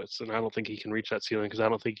grasp with, and I don't think he can reach that ceiling because I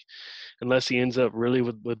don't think unless he ends up really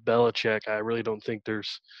with Belichick, I really don't think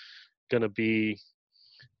there's going to be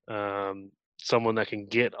someone that can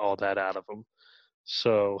get all that out of him.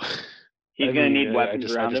 So, He's I going to mean, need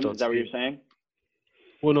weapons I around just him. don't Is that what see you're it. saying?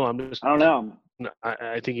 Well, no, I'm just. I don't know. No,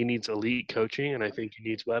 I think he needs elite coaching, and I think he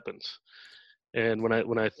needs weapons. And when I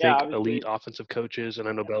Yeah, think elite obviously. offensive coaches, and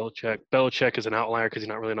I know Belichick is an outlier because he's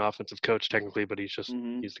not really an offensive coach technically, but he's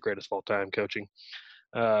Mm-hmm. the greatest of all time coaching.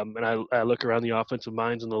 And I look around the offensive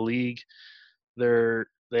minds in the league, they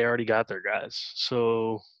already got their guys.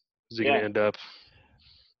 So is he going to end up,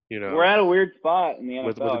 We're at a weird spot in the NFL.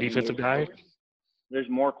 with a defensive guy? There's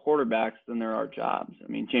more quarterbacks than there are jobs. I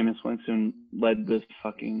mean, Jameis Winston led this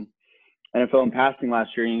fucking NFL in passing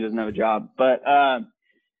last year, and he doesn't have a job. But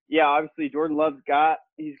yeah, obviously Jordan Love's got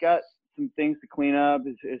some things to clean up.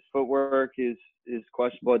 His footwork is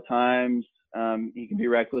questionable at times. He can be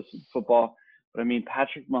reckless with football. But I mean,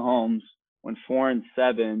 Patrick Mahomes went 4-7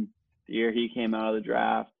 the year he came out of the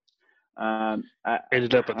draft.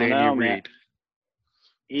 Ended up with Andy Reid.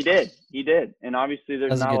 He did, and obviously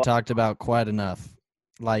there's Doesn't not get talked about quite enough.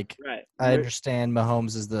 Like, right. I understand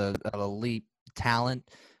Mahomes is the elite talent,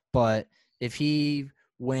 but if he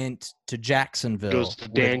went to Jacksonville Goes to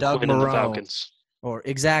with Dan Doug Quinn and the Marrone, Falcons. or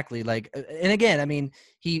exactly, like, and again, I mean,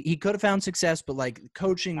 he could have found success, but like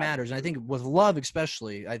coaching matters, and I think with Love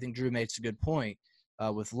especially, I think Drew makes a good point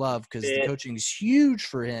with Love because the coaching is huge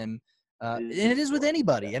for him, and it is with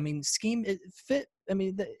anybody. I mean, scheme fit. I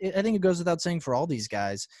mean, I think it goes without saying for all these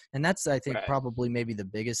guys, and that's I think probably maybe the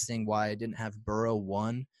biggest thing why I didn't have Burrow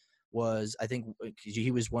one was I think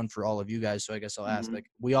he was one for all of you guys. So I guess I'll ask, like,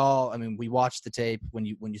 we watched the tape. When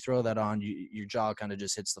you throw that on, your jaw kind of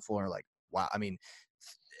just hits the floor, like, wow. I mean,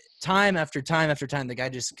 time after time after time, the guy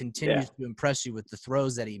just continues to impress you with the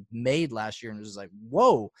throws that he made last year, and it was just like,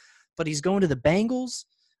 whoa. But he's going to the Bengals,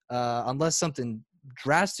 unless something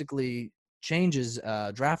drastically changes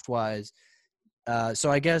draft wise. So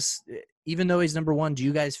I guess even though he's number one,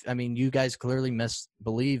 you guys clearly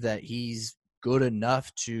believe that he's good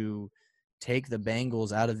enough to take the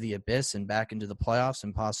Bengals out of the abyss and back into the playoffs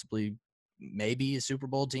and possibly maybe a Super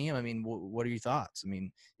Bowl team. I mean, what are your thoughts? I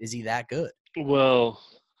mean, is he that good? Well,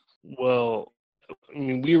 I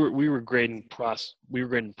mean, we were grading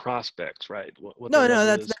prospects, right? What No,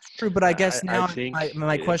 that's true. But I guess now I think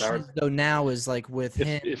my question now is like with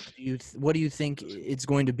him, what do you think it's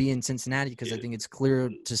going to be in Cincinnati? Because I think it's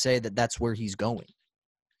clear to say that that's where he's going.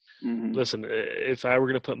 Mm-hmm. Listen, if I were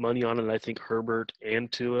going to put money on it, I think Herbert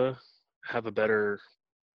and Tua have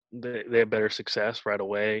they have better success right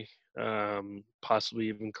away, possibly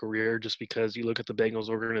even career, just because you look at the Bengals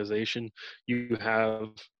organization, you have,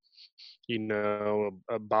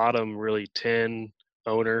 a bottom really 10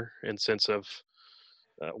 owner in sense of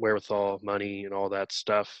wherewithal, money, and all that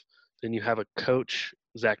stuff. Then you have a coach,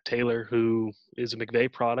 Zach Taylor, who is a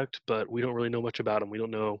McVay product, but we don't really know much about him. We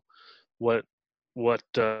don't know what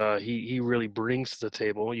he really brings to the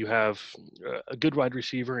table. You have a good wide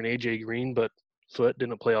receiver in AJ Green, but Foot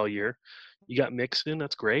didn't play all year. You got Mixon,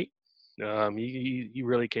 that's great. He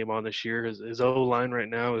really came on this year. His O-line right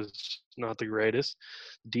now is not the greatest.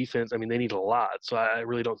 Defense, I mean, they need a lot. So I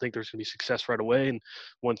really don't think there's going to be success right away. And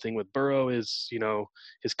one thing with Burrow is,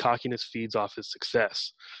 his cockiness feeds off his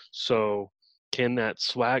success. So can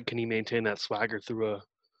he maintain that swagger through a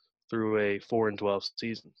 4-12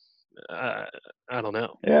 season? I don't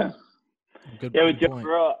know. Yeah. Good with Joe point.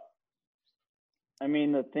 Burrow, I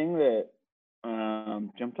mean, the thing that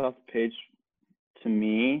jumped off the page to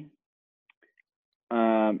me,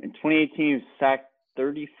 in 2018 he was sacked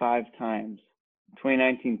 35 times. In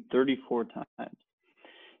 2019, 34 times.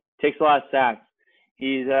 Takes a lot of sacks.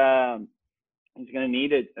 He's going to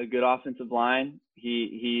need a good offensive line.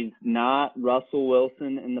 He's not Russell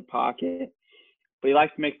Wilson in the pocket, but he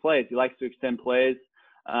likes to make plays. He likes to extend plays.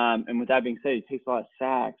 And with that being said, he takes a lot of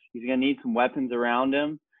sacks. He's going to need some weapons around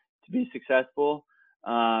him to be successful.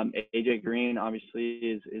 AJ Green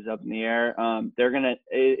obviously is up in the air.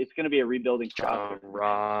 It's going to be a rebuilding process. John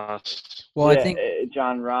Ross. Well, I think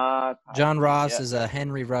John Ross. Is a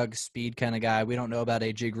Henry Ruggs speed kind of guy. We don't know about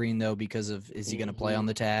AJ Green though because of is he going to play on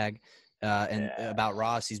the tag? About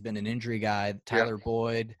Ross, he's been an injury guy. Tyler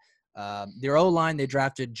Boyd. Their O-line, they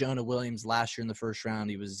drafted Jonah Williams last year in the first round.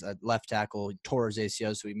 He was a left tackle. He tore his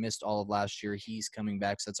ACL, so he missed all of last year. He's coming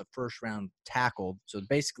back, so that's a first-round tackle. So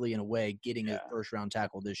basically, in a way, getting a first-round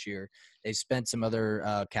tackle this year. They spent some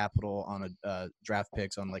other capital on a draft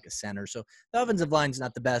picks on like a center. So the offensive line's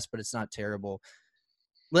not the best, but it's not terrible.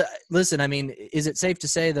 Listen, I mean, is it safe to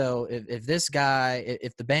say, though, if this guy,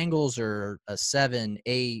 if the Bengals are a 7,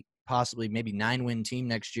 8, possibly maybe 9-win team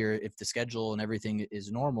next year, if the schedule and everything is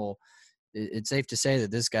normal, it's safe to say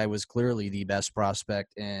that this guy was clearly the best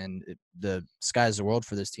prospect and the sky's the world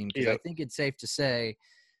for this team? Because I think it's safe to say,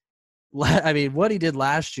 I mean, what he did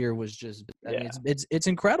last year was just, I mean, it's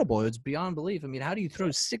incredible. It's beyond belief. I mean, how do you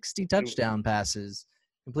throw 60 touchdown passes,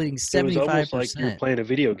 completing 75%? It was almost like you're playing a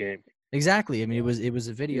video game. Exactly. I mean, it was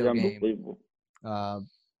a video game.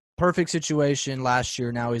 Perfect situation last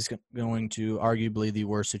year. Now he's going to arguably the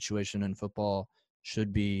worst situation in football.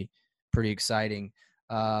 Should be pretty exciting.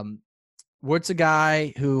 What's a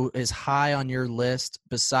guy who is high on your list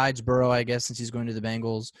besides Burrow, I guess, since he's going to the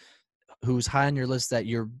Bengals, who's high on your list that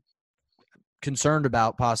you're concerned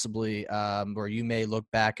about possibly, or you may look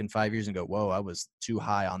back in 5 years and go, whoa, I was too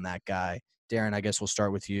high on that guy? Darren, I guess we'll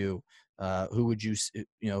start with you. Who would you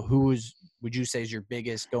say is your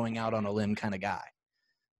biggest going out on a limb kind of guy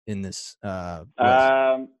in this list?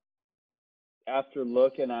 After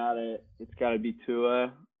looking at it, it's got to be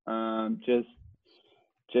Tua.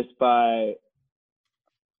 Just by,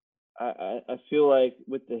 I feel like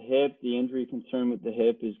with the hip, the injury concern with the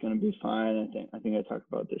hip is going to be fine. I think I talked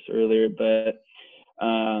about this earlier, but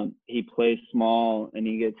he plays small and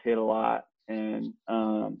he gets hit a lot, and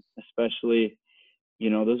especially,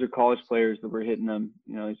 those are college players that were hitting them,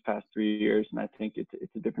 these past 3 years, and I think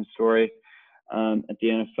it's a different story at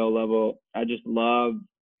the NFL level. I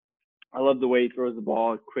love the way he throws the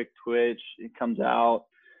ball, a quick twitch, it comes out.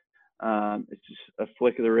 It's just a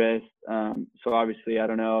flick of the wrist. So obviously, I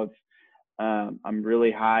don't know if I'm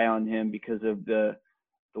really high on him because of the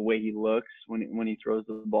way he looks when he throws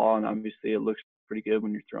the ball, and obviously it looks pretty good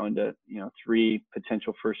when you're throwing to 3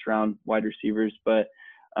 potential first-round wide receivers. But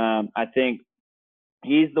I think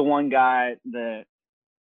he's the one guy that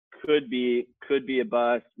could be a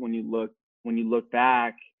bust when you look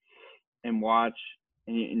back and watch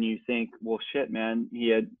and you think, well, shit, man, he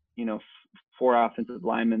had 4 offensive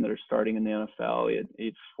linemen that are starting in the NFL. He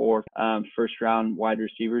had 4 first-round wide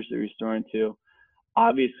receivers that he's throwing to.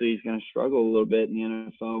 Obviously, he's going to struggle a little bit in the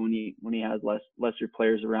NFL when he has lesser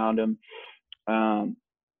players around him. And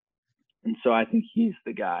so I think he's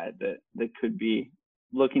the guy that could be,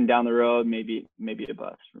 looking down the road, maybe a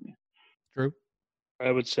bust for me. True.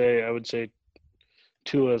 I would say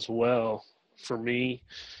Tua as well. For me,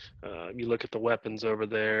 you look at the weapons over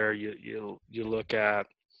there. You look at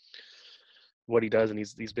what he does in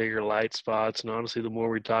these bigger light spots, and honestly, the more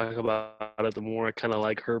we talk about it, the more I kind of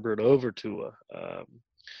like Herbert over Tua.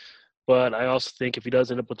 But I also think if he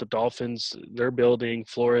does end up with the Dolphins, they're building.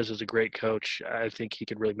 Flores is a great coach. I think he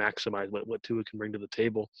could really maximize what Tua can bring to the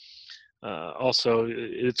table. Also,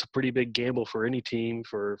 it's a pretty big gamble for any team,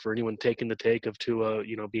 for anyone taking the take of Tua,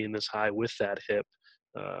 being this high with that hip.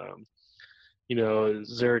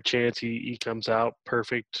 Is there a chance he comes out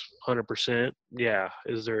perfect 100%? Yeah.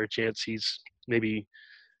 Is there a chance he's maybe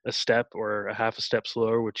a step or a half a step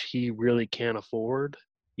slower, which he really can't afford?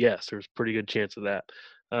 Yes, there's a pretty good chance of that.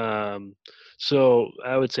 So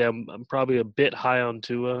I would say I'm probably a bit high on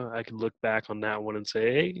Tua. I could look back on that one and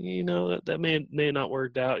say, hey, that may not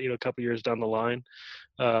worked out, a couple years down the line.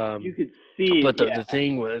 You could see, but the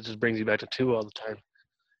thing that just brings you back to Tua all the time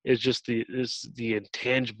is just the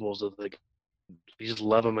intangibles of the. You just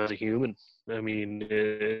love him as a human. I mean,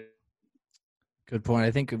 good point.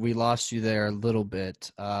 I think we lost you there a little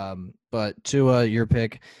bit. But Tua, your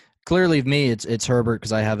pick. Clearly, me, it's Herbert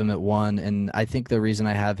because I have him at 1, and I think the reason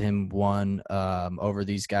I have him 1 over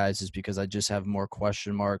these guys is because I just have more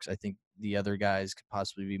question marks. I think the other guys could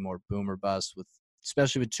possibly be more boom or bust,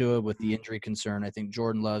 especially with Tua, with the injury concern. I think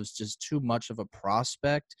Jordan Love's just too much of a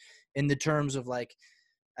prospect in the terms of, I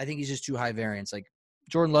think he's just too high variance.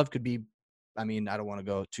 Jordan Love could be, I don't want to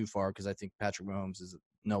go too far because I think Patrick Mahomes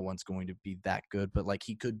no one's going to be that good, but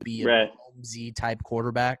he could be a Mahomes-y type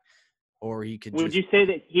quarterback. Or he could. Would you say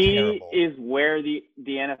that he is where the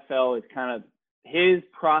NFL is kind of his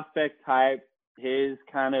prospect type, his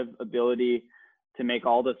kind of ability to make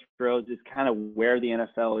all the throws is kind of where the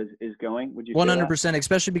NFL is going? Would you? 100%,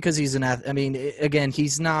 especially because he's an athlete. Again,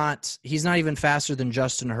 he's not even faster than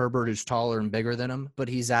Justin Herbert, who's taller and bigger than him, but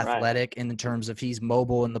he's athletic in terms of he's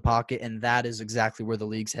mobile in the pocket, and that is exactly where the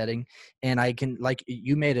league's heading. And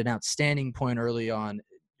you made an outstanding point early on.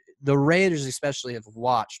 The Raiders especially have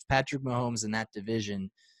watched Patrick Mahomes in that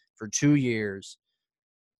division for 2 years.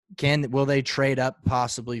 Will they trade up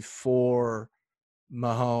possibly for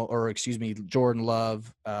Jordan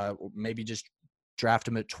Love? Maybe just draft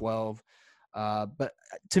him at 12. But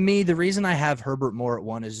to me, the reason I have Herbert more at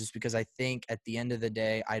 1 is just because I think at the end of the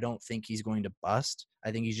day, I don't think he's going to bust.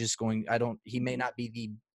 I think he's just going. He may not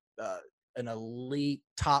be an elite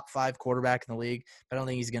top 5 quarterback in the league, but I don't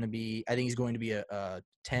think he's going to be. I think he's going to be a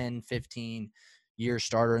 10, 15 year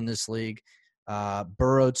starter in this league.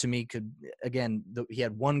 Burrow to me he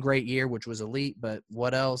had one great year, which was elite, but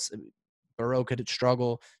what else? Burrow could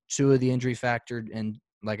struggle. Tua, the injury factor, and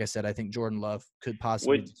like I said, I think Jordan Love could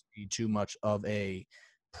possibly just be too much of a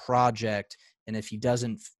project. And if he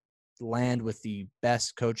doesn't land with the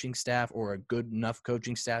best coaching staff or a good enough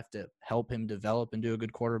coaching staff to help him develop into a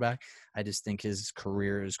good quarterback, I just think his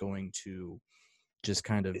career is going to just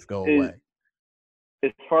kind of go away. As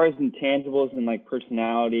far as intangibles and like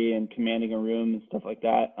personality and commanding a room and stuff like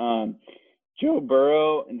that, Joe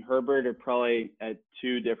Burrow and Herbert are probably at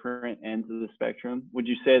 2 different ends of the spectrum. Would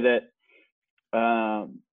you say that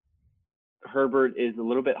Herbert is a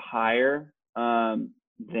little bit higher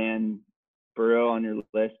than Burrow on your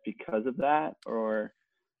list because of that, or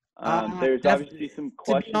there's obviously some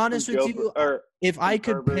questions? To be honest with you, if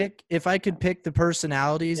I could pick the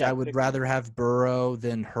personalities, I would rather have Burrow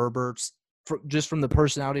than Herbert's, just from the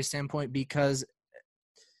personality standpoint, because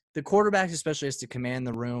the quarterback especially has to command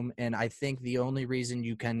the room, and I think the only reason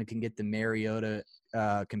you can get the Mariota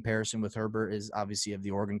comparison with Herbert is obviously of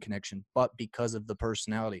the Oregon connection, but because of the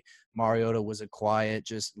personality. Mariota was a quiet,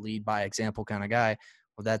 just lead by example kind of guy.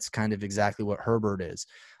 Well, that's kind of exactly what Herbert is.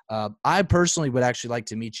 I personally would actually like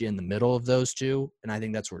to meet you in the middle of those two, and I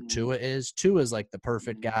think that's where Tua is. Tua is like the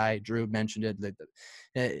perfect guy. Drew mentioned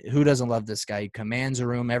it. Who doesn't love this guy? He commands a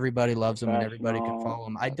room. Everybody loves him, and everybody can follow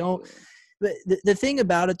him. But the thing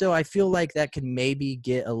about it, though, I feel like that can maybe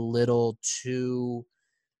get a little too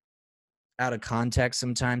out of context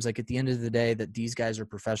sometimes. Like at the end of the day, that these guys are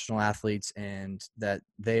professional athletes and that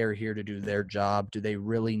they are here to do their job. Do they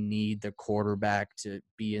really need the quarterback to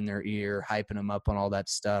be in their ear, hyping them up on all that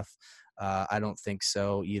stuff? I don't think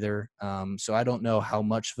so either. So I don't know how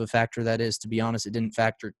much of a factor that is. To be honest, it didn't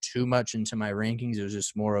factor too much into my rankings. It was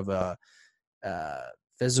just more of a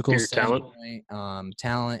physical standpoint,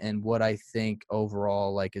 talent, and what I think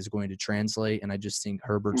overall is going to translate. And I just think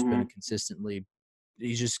Herbert's been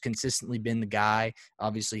he's just consistently been the guy.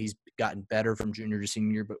 Obviously, he's gotten better from junior to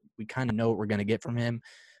senior year, but we kind of know what we're going to get from him.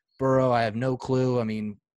 Burrow, I have no clue. I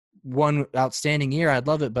mean, one outstanding year, I'd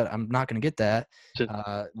love it, but I'm not going to get that.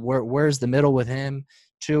 Where's the middle with him?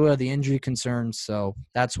 Tua, the injury concerns, so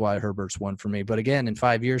that's why Herbert's 1 for me. But again, in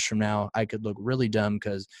 5 years from now, I could look really dumb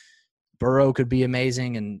because Burrow could be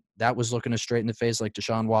amazing, and that was looking us straight in the face like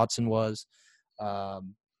Deshaun Watson was.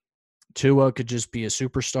 Tua could just be a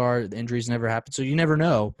superstar. The injuries never happen, so you never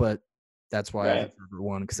know. But that's why I have Herbert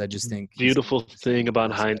 1, because I just think beautiful thing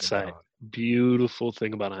about hindsight. Beautiful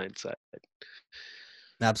thing about hindsight.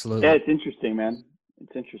 Absolutely. Yeah, it's interesting, man.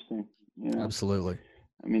 It's interesting. Absolutely.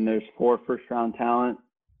 I mean, there's 4 first-round talent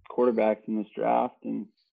quarterbacks in this draft, and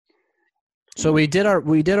so we did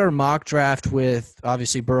our mock draft with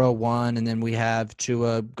obviously Burrow 1, and then we have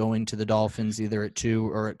Tua going to the Dolphins either at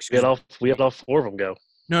 2 or we had all 4 of them go.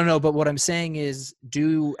 No, but what I'm saying is,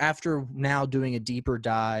 after now doing a deeper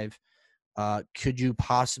dive, could you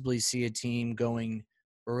possibly see a team going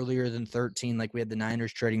earlier than 13, like we had the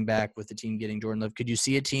Niners trading back with the team getting Jordan Love? Could you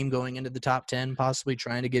see a team going into the top 10, possibly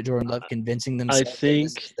trying to get Jordan Love, convincing themselves that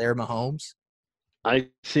this is their Mahomes? I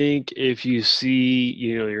think if you see,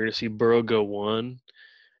 you're going to see Burrow go 1,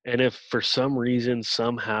 and if for some reason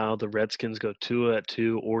somehow the Redskins go Tua at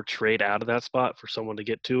 2 or trade out of that spot for someone to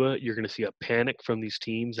get Tua, you're going to see a panic from these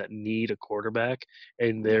teams that need a quarterback,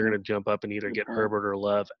 and they're going to jump up and either get Herbert or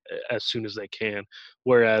Love as soon as they can.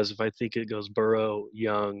 Whereas if I think it goes Burrow,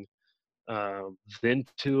 Young, then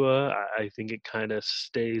Tua, I think it kind of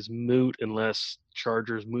stays moot unless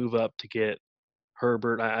Chargers move up to get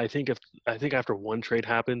Herbert. I think after one trade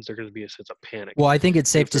happens, there's going to be a sense of panic. Well, I think it's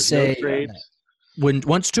safe to say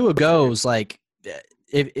once Tua goes,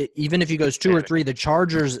 even if he goes 2 or 3, the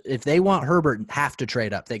Chargers, if they want Herbert, have to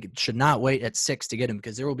trade up. They should not wait at 6 to get him,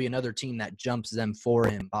 because there will be another team that jumps them for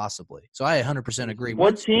him possibly. So I 100% agree.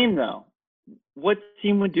 What team though? What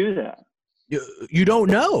team would do that? You don't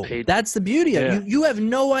know. That's the beauty of it. You have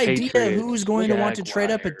no idea Patriots, who's going to want to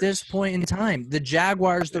trade up at this point in time. The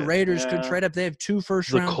Jaguars, the Raiders could trade up. They have 2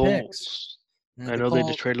 first-round picks. I know they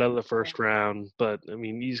just traded out of the first round, but I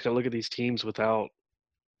mean, you just got to look at these teams without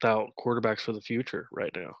quarterbacks for the future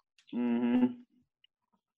right now. Mm-hmm.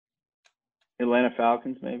 Atlanta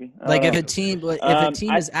Falcons, maybe. If a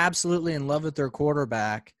team is absolutely in love with their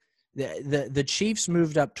quarterback, The Chiefs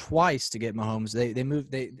moved up twice to get Mahomes. They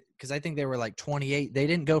moved because I think they were like 28. They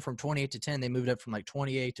didn't go from 28 to 10. They moved up from like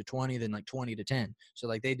 28 to 20, then like 20 to 10. So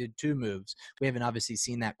like they did 2 moves. We haven't obviously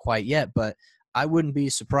seen that quite yet, but I wouldn't be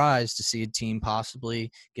surprised to see a team possibly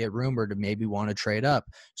get rumored to maybe want to trade up.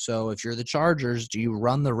 So if you're the Chargers, do you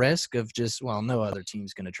run the risk of just, well, no other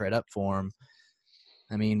team's going to trade up for him?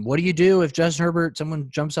 I mean, what do you do if Justin Herbert, someone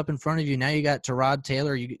jumps up in front of you? Now you got Tyrod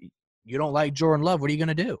Taylor. You don't like Jordan Love. What are you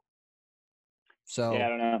going to do? So yeah, I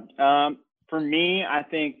don't know. For me, I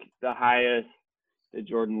think the highest that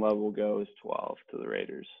Jordan Love will go is 12 to the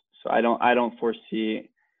Raiders. So I don't foresee,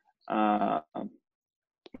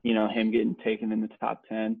 him getting taken in the top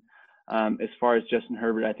 10. As far as Justin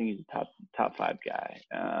Herbert, I think he's a top 5 guy.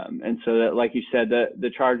 And so that, like you said,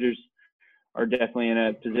 the Chargers are definitely in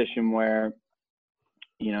a position where,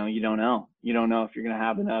 you don't know. You don't know if you're going to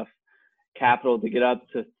have enough capital to get up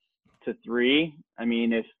to 3. I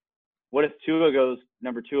mean, what if Tua goes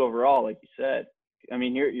number 2 overall, like you said? I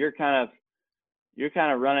mean, you're kind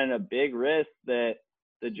of running a big risk that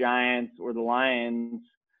the Giants or the Lions.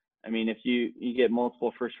 I mean, if you get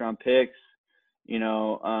multiple first-round picks,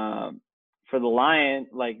 for the Lions,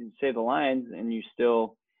 like say the Lions, and you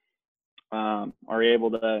still are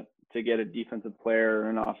able to get a defensive player or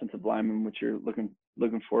an offensive lineman, which you're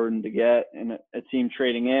looking forward to get, and a team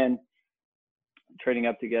trading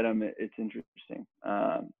up to get them, it's interesting.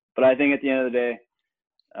 But I think at the end of the day,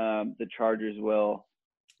 the Chargers will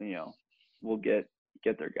get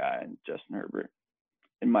their guy, Justin Herbert,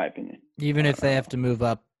 in my opinion. Even if they have to move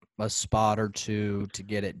up a spot or 2 to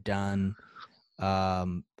get it done. I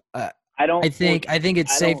think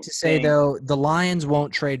it's safe to say, though, the Lions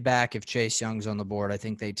won't trade back if Chase Young's on the board. I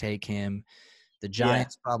think they take him. The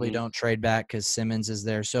Giants probably don't trade back because Simmons is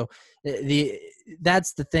there. So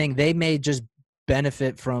that's the thing. They may just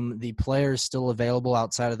benefit from the players still available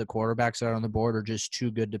outside of the quarterbacks that are on the board are just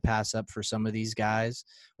too good to pass up for some of these guys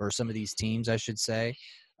or some of these teams, I should say.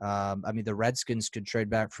 I mean, the Redskins could trade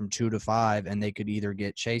back from 2 to 5, and they could either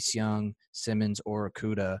get Chase Young, Simmons, or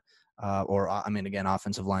Okudah. Again,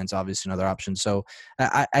 offensive line's obviously another option. So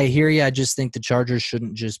I hear you. I just think the Chargers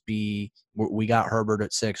shouldn't just be, we got Herbert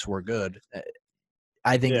at 6, we're good.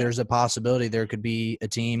 I think there's a possibility there could be a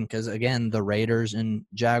team because, again, the Raiders and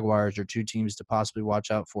Jaguars are 2 teams to possibly watch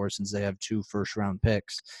out for since they have 2 first-round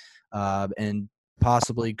picks and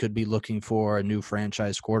possibly could be looking for a new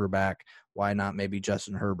franchise quarterback. Why not maybe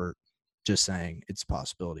Justin Herbert? Just saying, it's a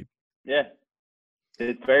possibility. Yeah,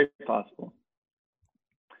 it's very possible.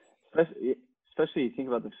 Especially you think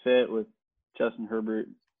about the fit with Justin Herbert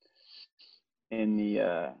in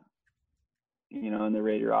the in the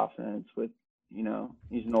Raider offense with,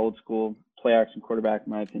 he's an old school play action quarterback,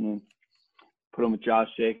 in my opinion. Put him with Josh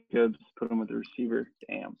Jacobs, put him with the receiver.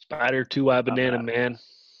 Damn. Spider 2-eye banana, man.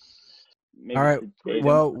 Maybe all right.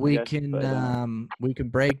 Well, we guess, we can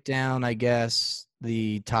break down, I guess,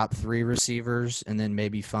 the top 3 receivers and then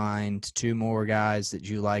maybe find 2 more guys that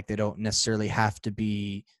you like. They don't necessarily have to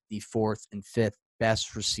be the 4th and 5th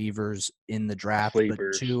best receivers in the draft, but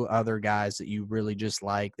 2 other guys that you really just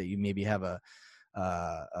like that you maybe have a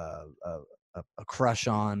crush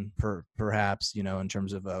on, perhaps, in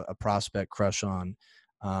terms of a prospect crush on.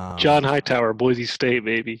 John Hightower, Boise State,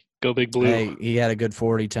 baby. Go Big Blue. Hey, he had a good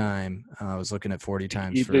 40 time. I was looking at 40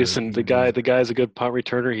 times. The guy's a good punt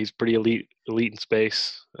returner. He's pretty elite in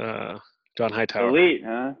space. John Hightower. Elite,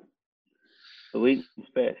 huh? Elite in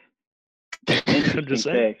space.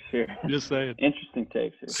 Interesting takes here. Just saying. Interesting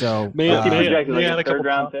takes here. So, projected like a 3rd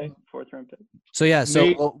round pick, 4th round pick. So, yeah,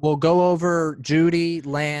 we'll go over Judy,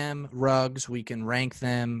 Lamb, Ruggs. We can rank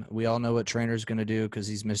them. We all know what Trainor's going to do because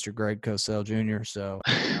he's Mr. Greg Cosell Jr., so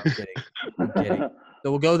I'm kidding. So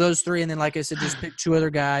we'll go those 3, and then, like I said, just pick 2 other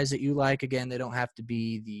guys that you like. Again, they don't have to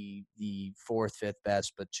be the 4th, 5th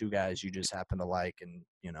best, but 2 guys you just happen to like, and,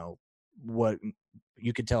 what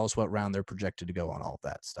you could tell us what round they're projected to go on, all of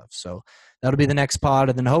that stuff. So that'll be the next pod,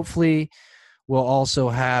 and then hopefully we'll also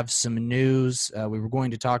have some news. We were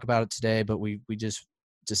going to talk about it today, but we just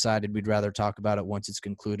decided we'd rather talk about it once it's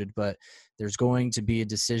concluded. But there's going to be a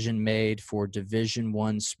decision made for Division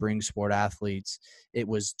I spring sport athletes. It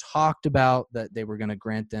was talked about that they were going to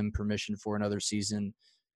grant them permission for another season,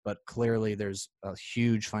 but clearly there's a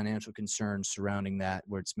huge financial concern surrounding that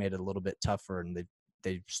where it's made it a little bit tougher, and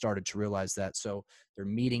they started to realize that. So they're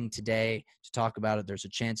meeting today to talk about it. There's a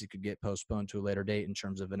chance it could get postponed to a later date in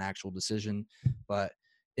terms of an actual decision. But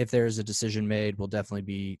if there is a decision made, we'll definitely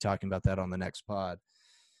be talking about that on the next pod.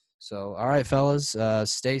 So, all right, fellas,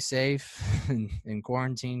 stay safe in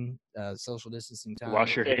quarantine, social distancing time.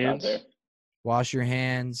 Wash your hands. wash your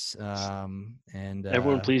hands, and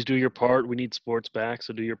Everyone, please do your part. We need sports back,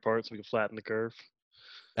 so do your part so we can flatten the curve.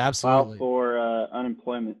 File absolutely. for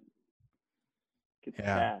unemployment. Get the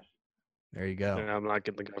Yeah. cash. There you go. Yeah, I'm not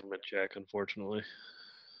getting the government check, unfortunately.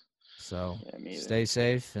 So Yeah, me either. stay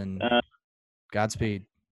safe and Godspeed.